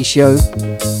Chris P Show.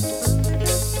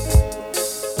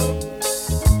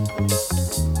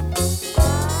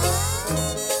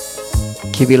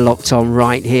 Keep it locked on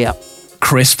right here.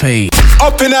 Chris P.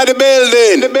 Up in the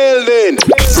building,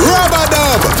 Rubber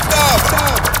dub.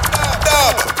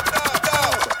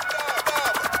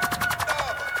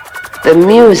 The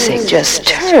music just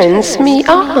turns me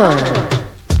on.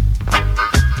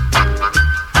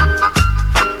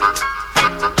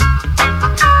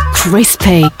 Chris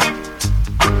P.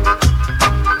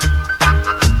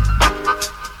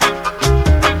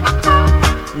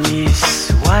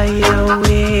 Miss, why you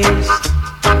waste?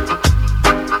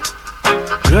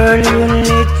 Girl, you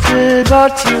little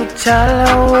but you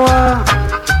talawa.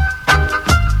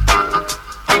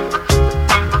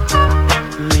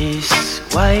 Miss,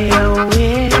 why you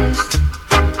waste?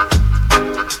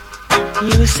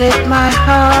 You set my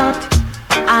heart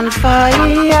on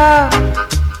fire.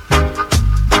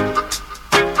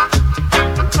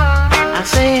 I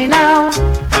say now,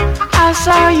 I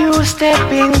saw you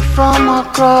stepping from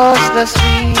across the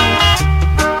street,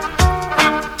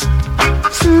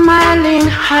 smiling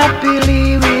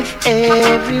happily with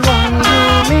everyone you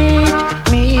meet.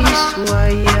 Miss, why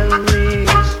you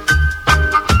waste?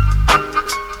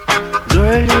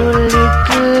 Girl, you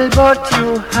little but you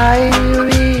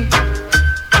hairy.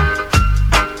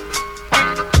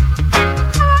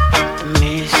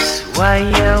 Miss, why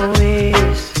you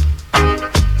waste?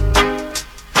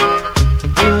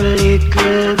 You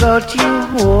little but you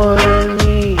hold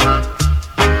me.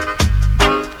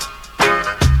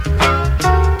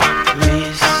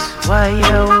 Miss, why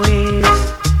you waste?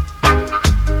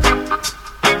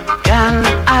 Can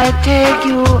I take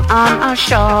you on a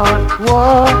short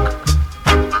walk?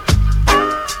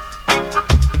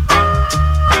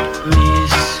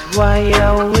 Miss, why you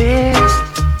waste?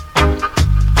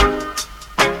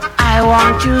 I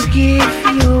want to give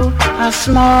you a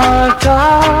small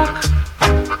talk.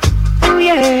 Oh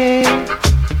yeah,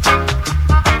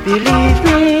 believe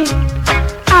me,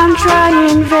 I'm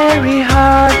trying very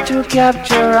hard to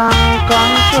capture and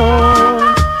control.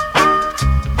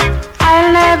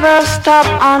 I'll never stop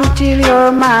until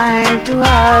you're mine to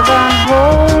have and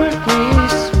hold.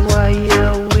 Miss, why you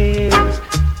waste?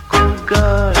 Good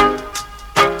God,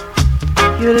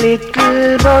 you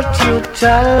little but you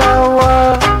talawa.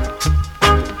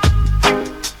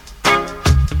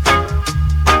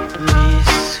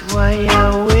 Miss, why you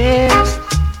waste?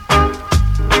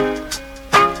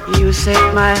 You set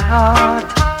my heart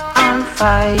on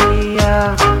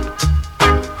fire.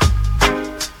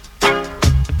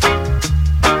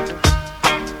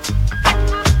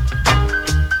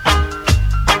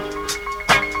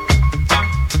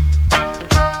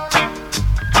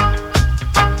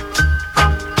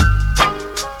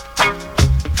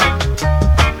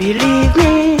 Believe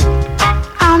me,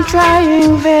 I'm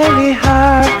trying very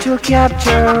hard to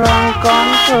capture and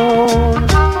control.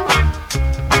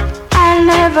 I'll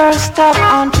never stop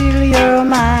until you're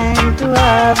mine to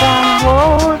have and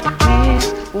hold. Miss,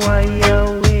 why you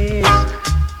waste?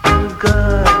 Oh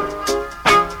God,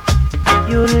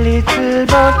 you little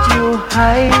but you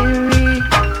hairy.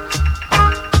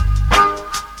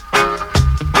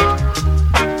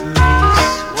 Miss,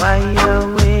 why you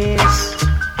waste?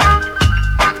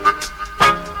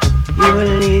 You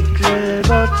little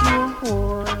but you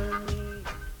hold.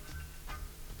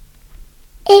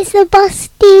 It's the Boss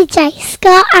DJ,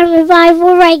 Ska and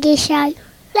Revival Reggae Show.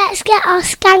 Let's get our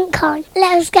skank on.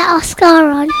 Let's get our ska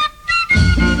on.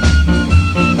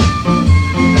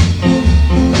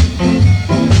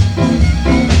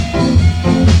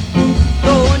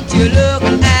 Don't you look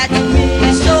at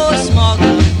me so smug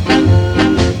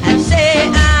and say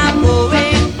I'm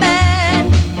going mad.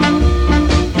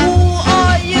 Who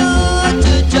are you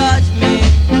to judge me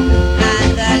and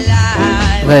the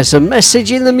lie? There's a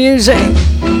message in the music.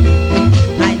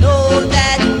 I know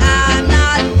that I'm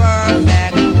not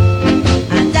perfect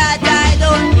and that I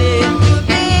don't claim to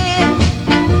be.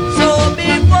 So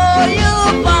before you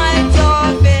point your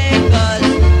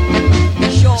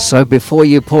fingers, So before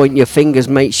you point your fingers,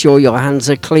 make sure your hands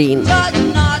are clean. judge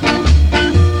not.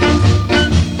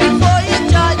 Before you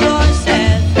judge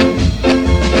yourself,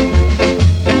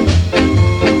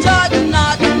 judge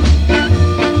not.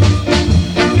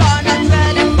 You're not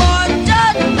ready for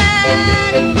judgment.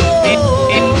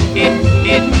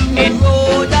 The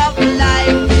road of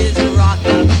life is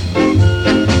rocky,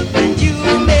 and you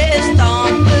may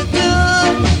stumble too.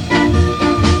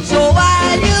 So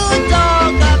while you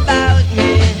talk about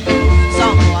me,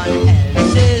 someone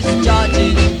else is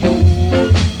judging you.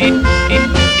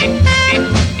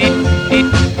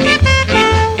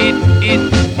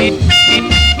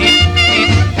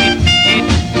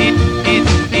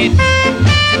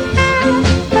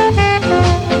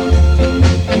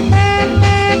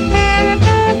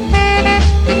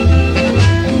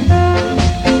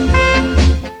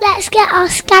 Let's get our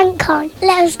skank on.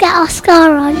 Let's get our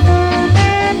scar on.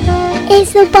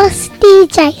 It's the Boss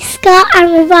DJ Ska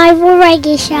and Revival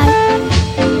Reggae Show.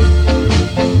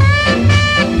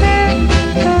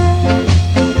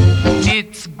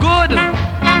 It's good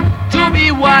to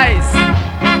be wise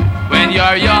when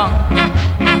you're young,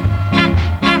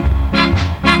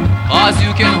 'cause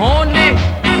you can only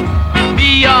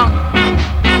be young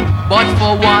but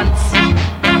for once.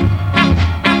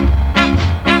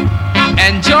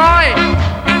 Enjoy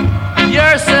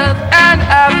yourself and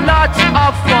have lots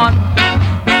of fun.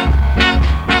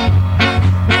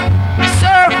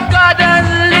 Serve God and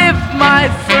live, my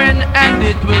friend, and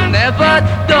it will never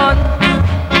done.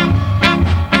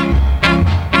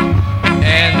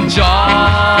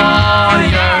 Enjoy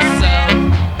yourself.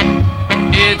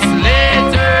 It's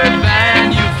later than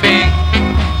you think.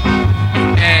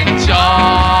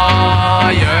 Enjoy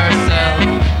yourself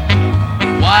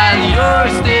while you're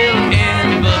still in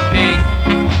the pink.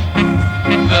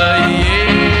 The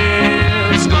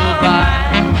years go by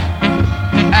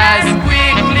as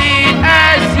quickly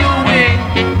as you wink.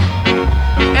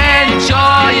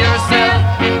 Enjoy yourself.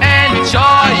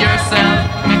 Enjoy yourself.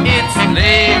 It's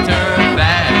later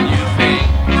than you think.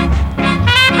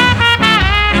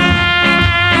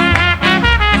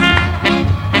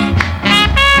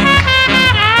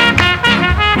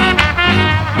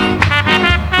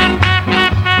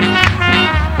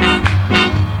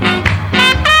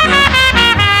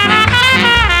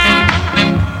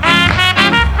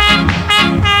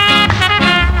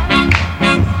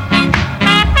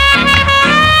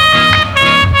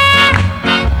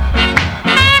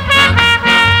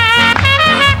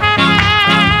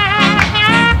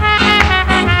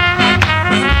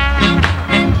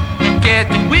 Get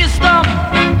wisdom,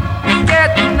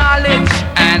 get knowledge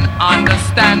and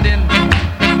understanding.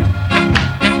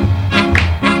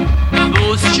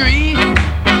 Those three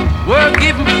were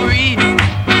given free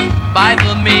by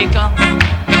the Maker.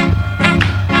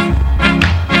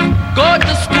 Go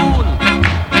to school,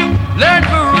 learn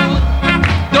the rule,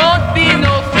 don't be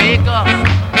no faker.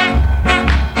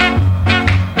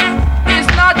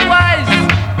 It's not wise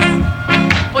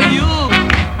for you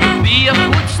to be a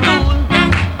footstool.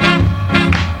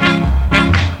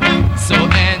 So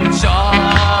enjoy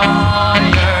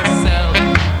yourself.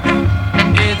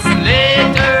 It's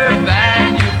later than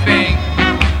you think.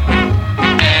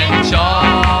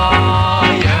 Enjoy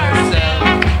yourself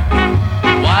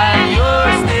while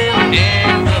you're still in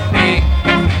the pink.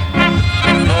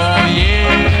 Oh,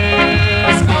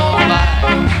 years go by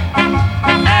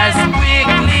as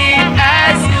quickly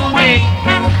as you wink.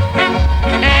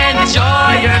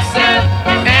 Enjoy yourself.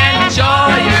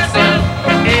 Enjoy yourself.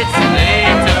 It's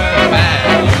later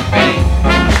than you think.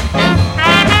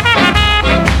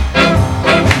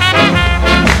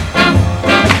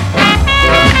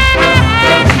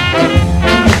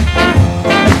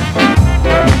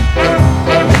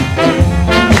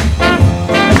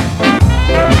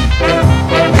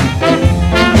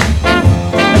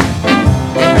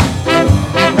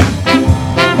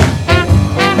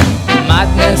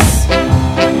 Madness,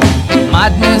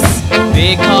 madness,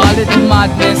 they call it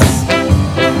madness.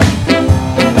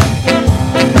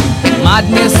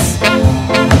 Madness,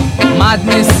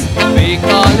 madness, they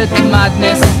call it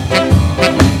madness.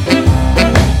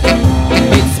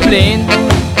 It's plain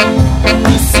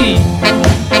to see,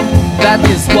 that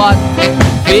is what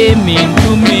they mean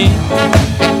to me.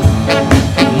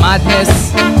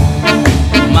 Madness,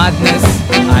 madness,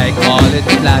 I call it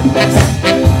gladness.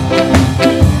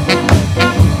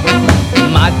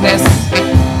 Madness,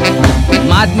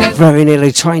 madness, Very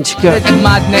nearly trying to go.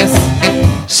 madness.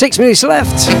 6 minutes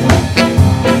left.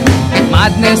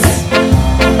 Madness,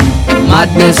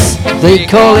 madness, They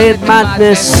call it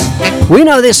madness. We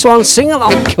know this one. Sing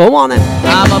along. Come on in.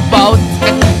 I'm about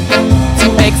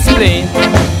to explain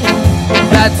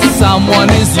that someone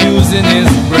is using his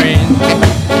brain.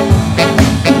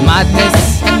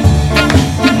 Madness,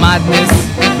 madness,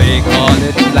 they call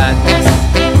it madness.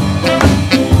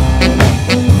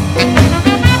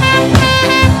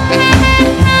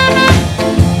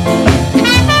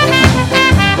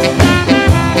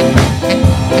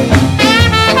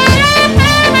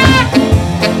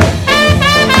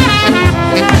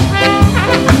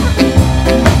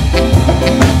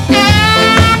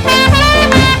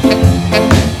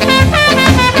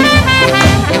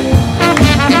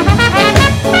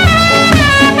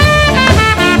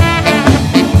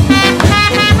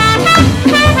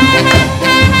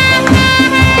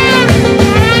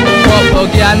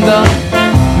 Propaganda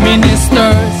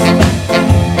ministers,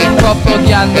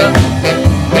 propaganda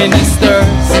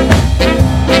ministers.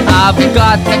 I've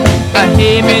got a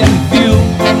aim in view.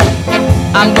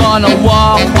 I'm gonna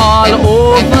walk all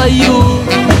over you.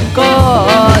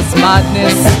 Cause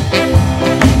madness,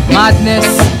 madness,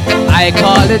 I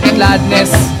call it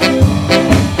gladness.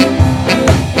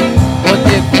 But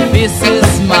if this is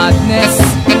madness,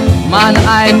 man,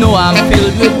 I know I'm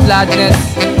filled with gladness.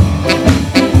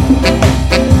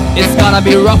 It's gonna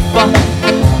be rougher.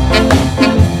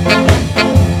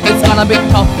 It's gonna be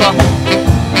tougher.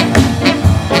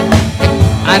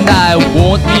 And I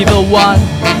won't be the one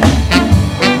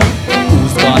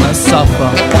who's gonna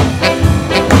suffer.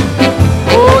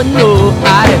 Oh no,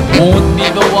 I won't be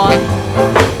the one.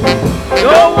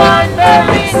 You're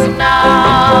wondering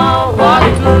now what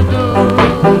to do.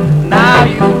 Now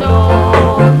you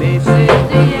know this is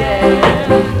the end.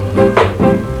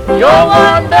 You're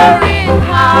wondering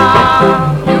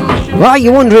how you should. Right,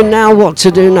 you're wondering now what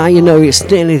to do. Now you know it's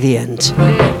nearly the end.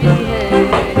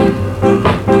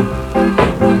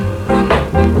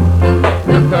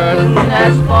 The curtain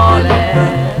has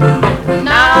fallen.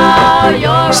 Now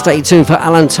you're. Stay tuned for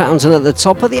Alan Townsend at the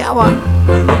top of the hour.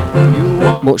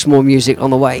 Much more music on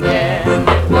the way.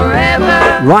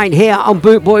 Forever. Right here on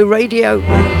Boot Boy Radio.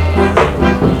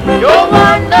 You're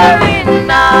wondering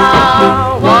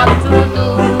now what to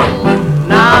do.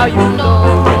 Now you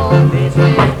know this is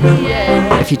the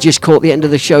end. If you just caught the end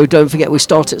of the show, don't forget we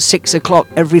start at 6 o'clock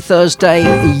every Thursday,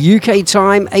 UK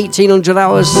time, 1800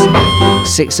 hours.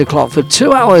 6 o'clock for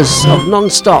 2 hours of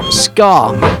non-stop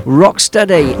ska,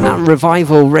 rocksteady and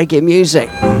revival reggae music.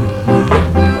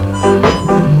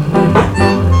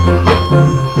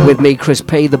 With me, Chris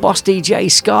P, the Boss DJ,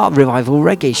 Ska Revival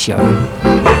Reggae Show.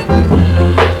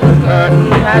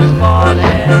 Curtain has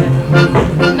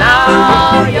fallen.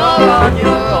 Now you're on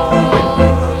your own.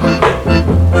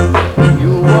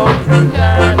 You won't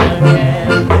return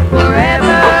again.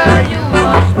 Forever you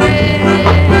must wait.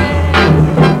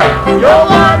 You're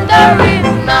wondering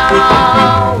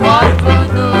now what to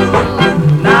do.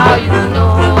 Now you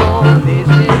know this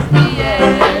is the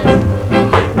end.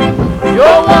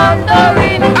 You're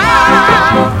wondering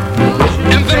how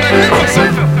you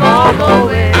should come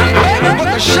away.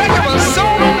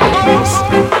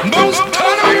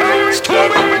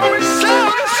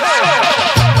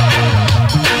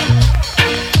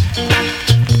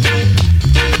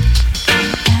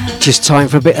 Just time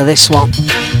for a bit of this one.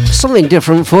 Something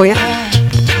different for you.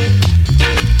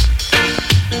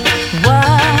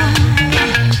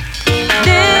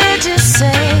 Did you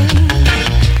say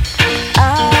I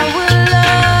will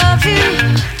love you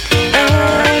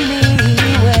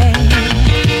anyway?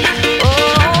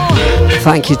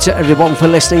 Thank you to everyone for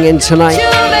listening in tonight.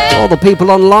 All the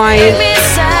people online,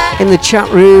 in the chat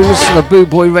rooms, the Boot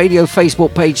Boy Radio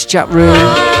Facebook page chat room,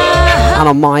 and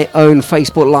on my own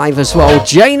Facebook Live as well.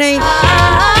 Janie,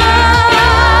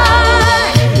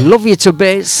 love you to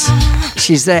bits.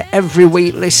 She's there every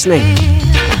week listening.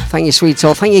 Thank you,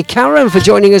 sweetheart. Thank you, Karen, for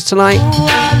joining us tonight.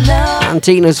 And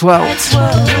Dean as well.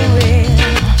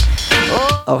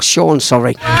 Oh, Sean,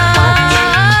 sorry.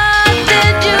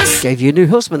 Gave you a new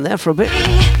husband there for a bit.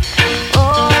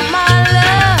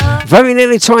 Very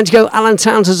nearly time to go. Alan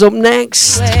Townsend's up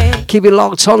next. Keep it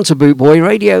locked on to Boot Boy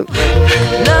Radio.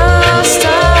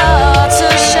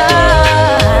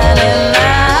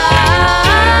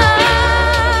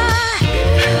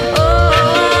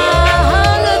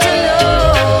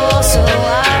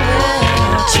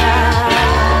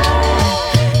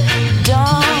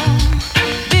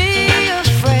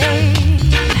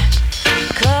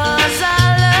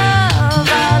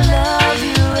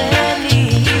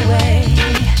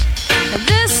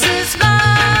 This is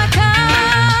my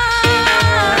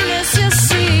kindness, you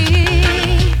see.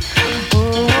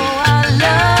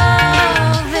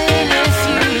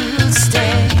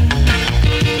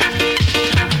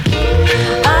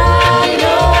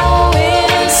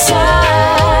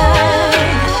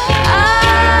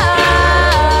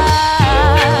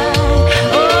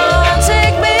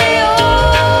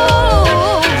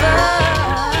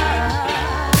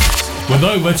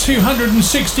 over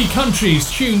 260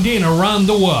 countries tuned in around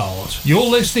the world. You're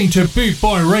listening to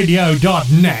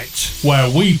bootboyradio.net, where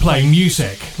we play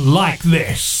music like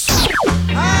this.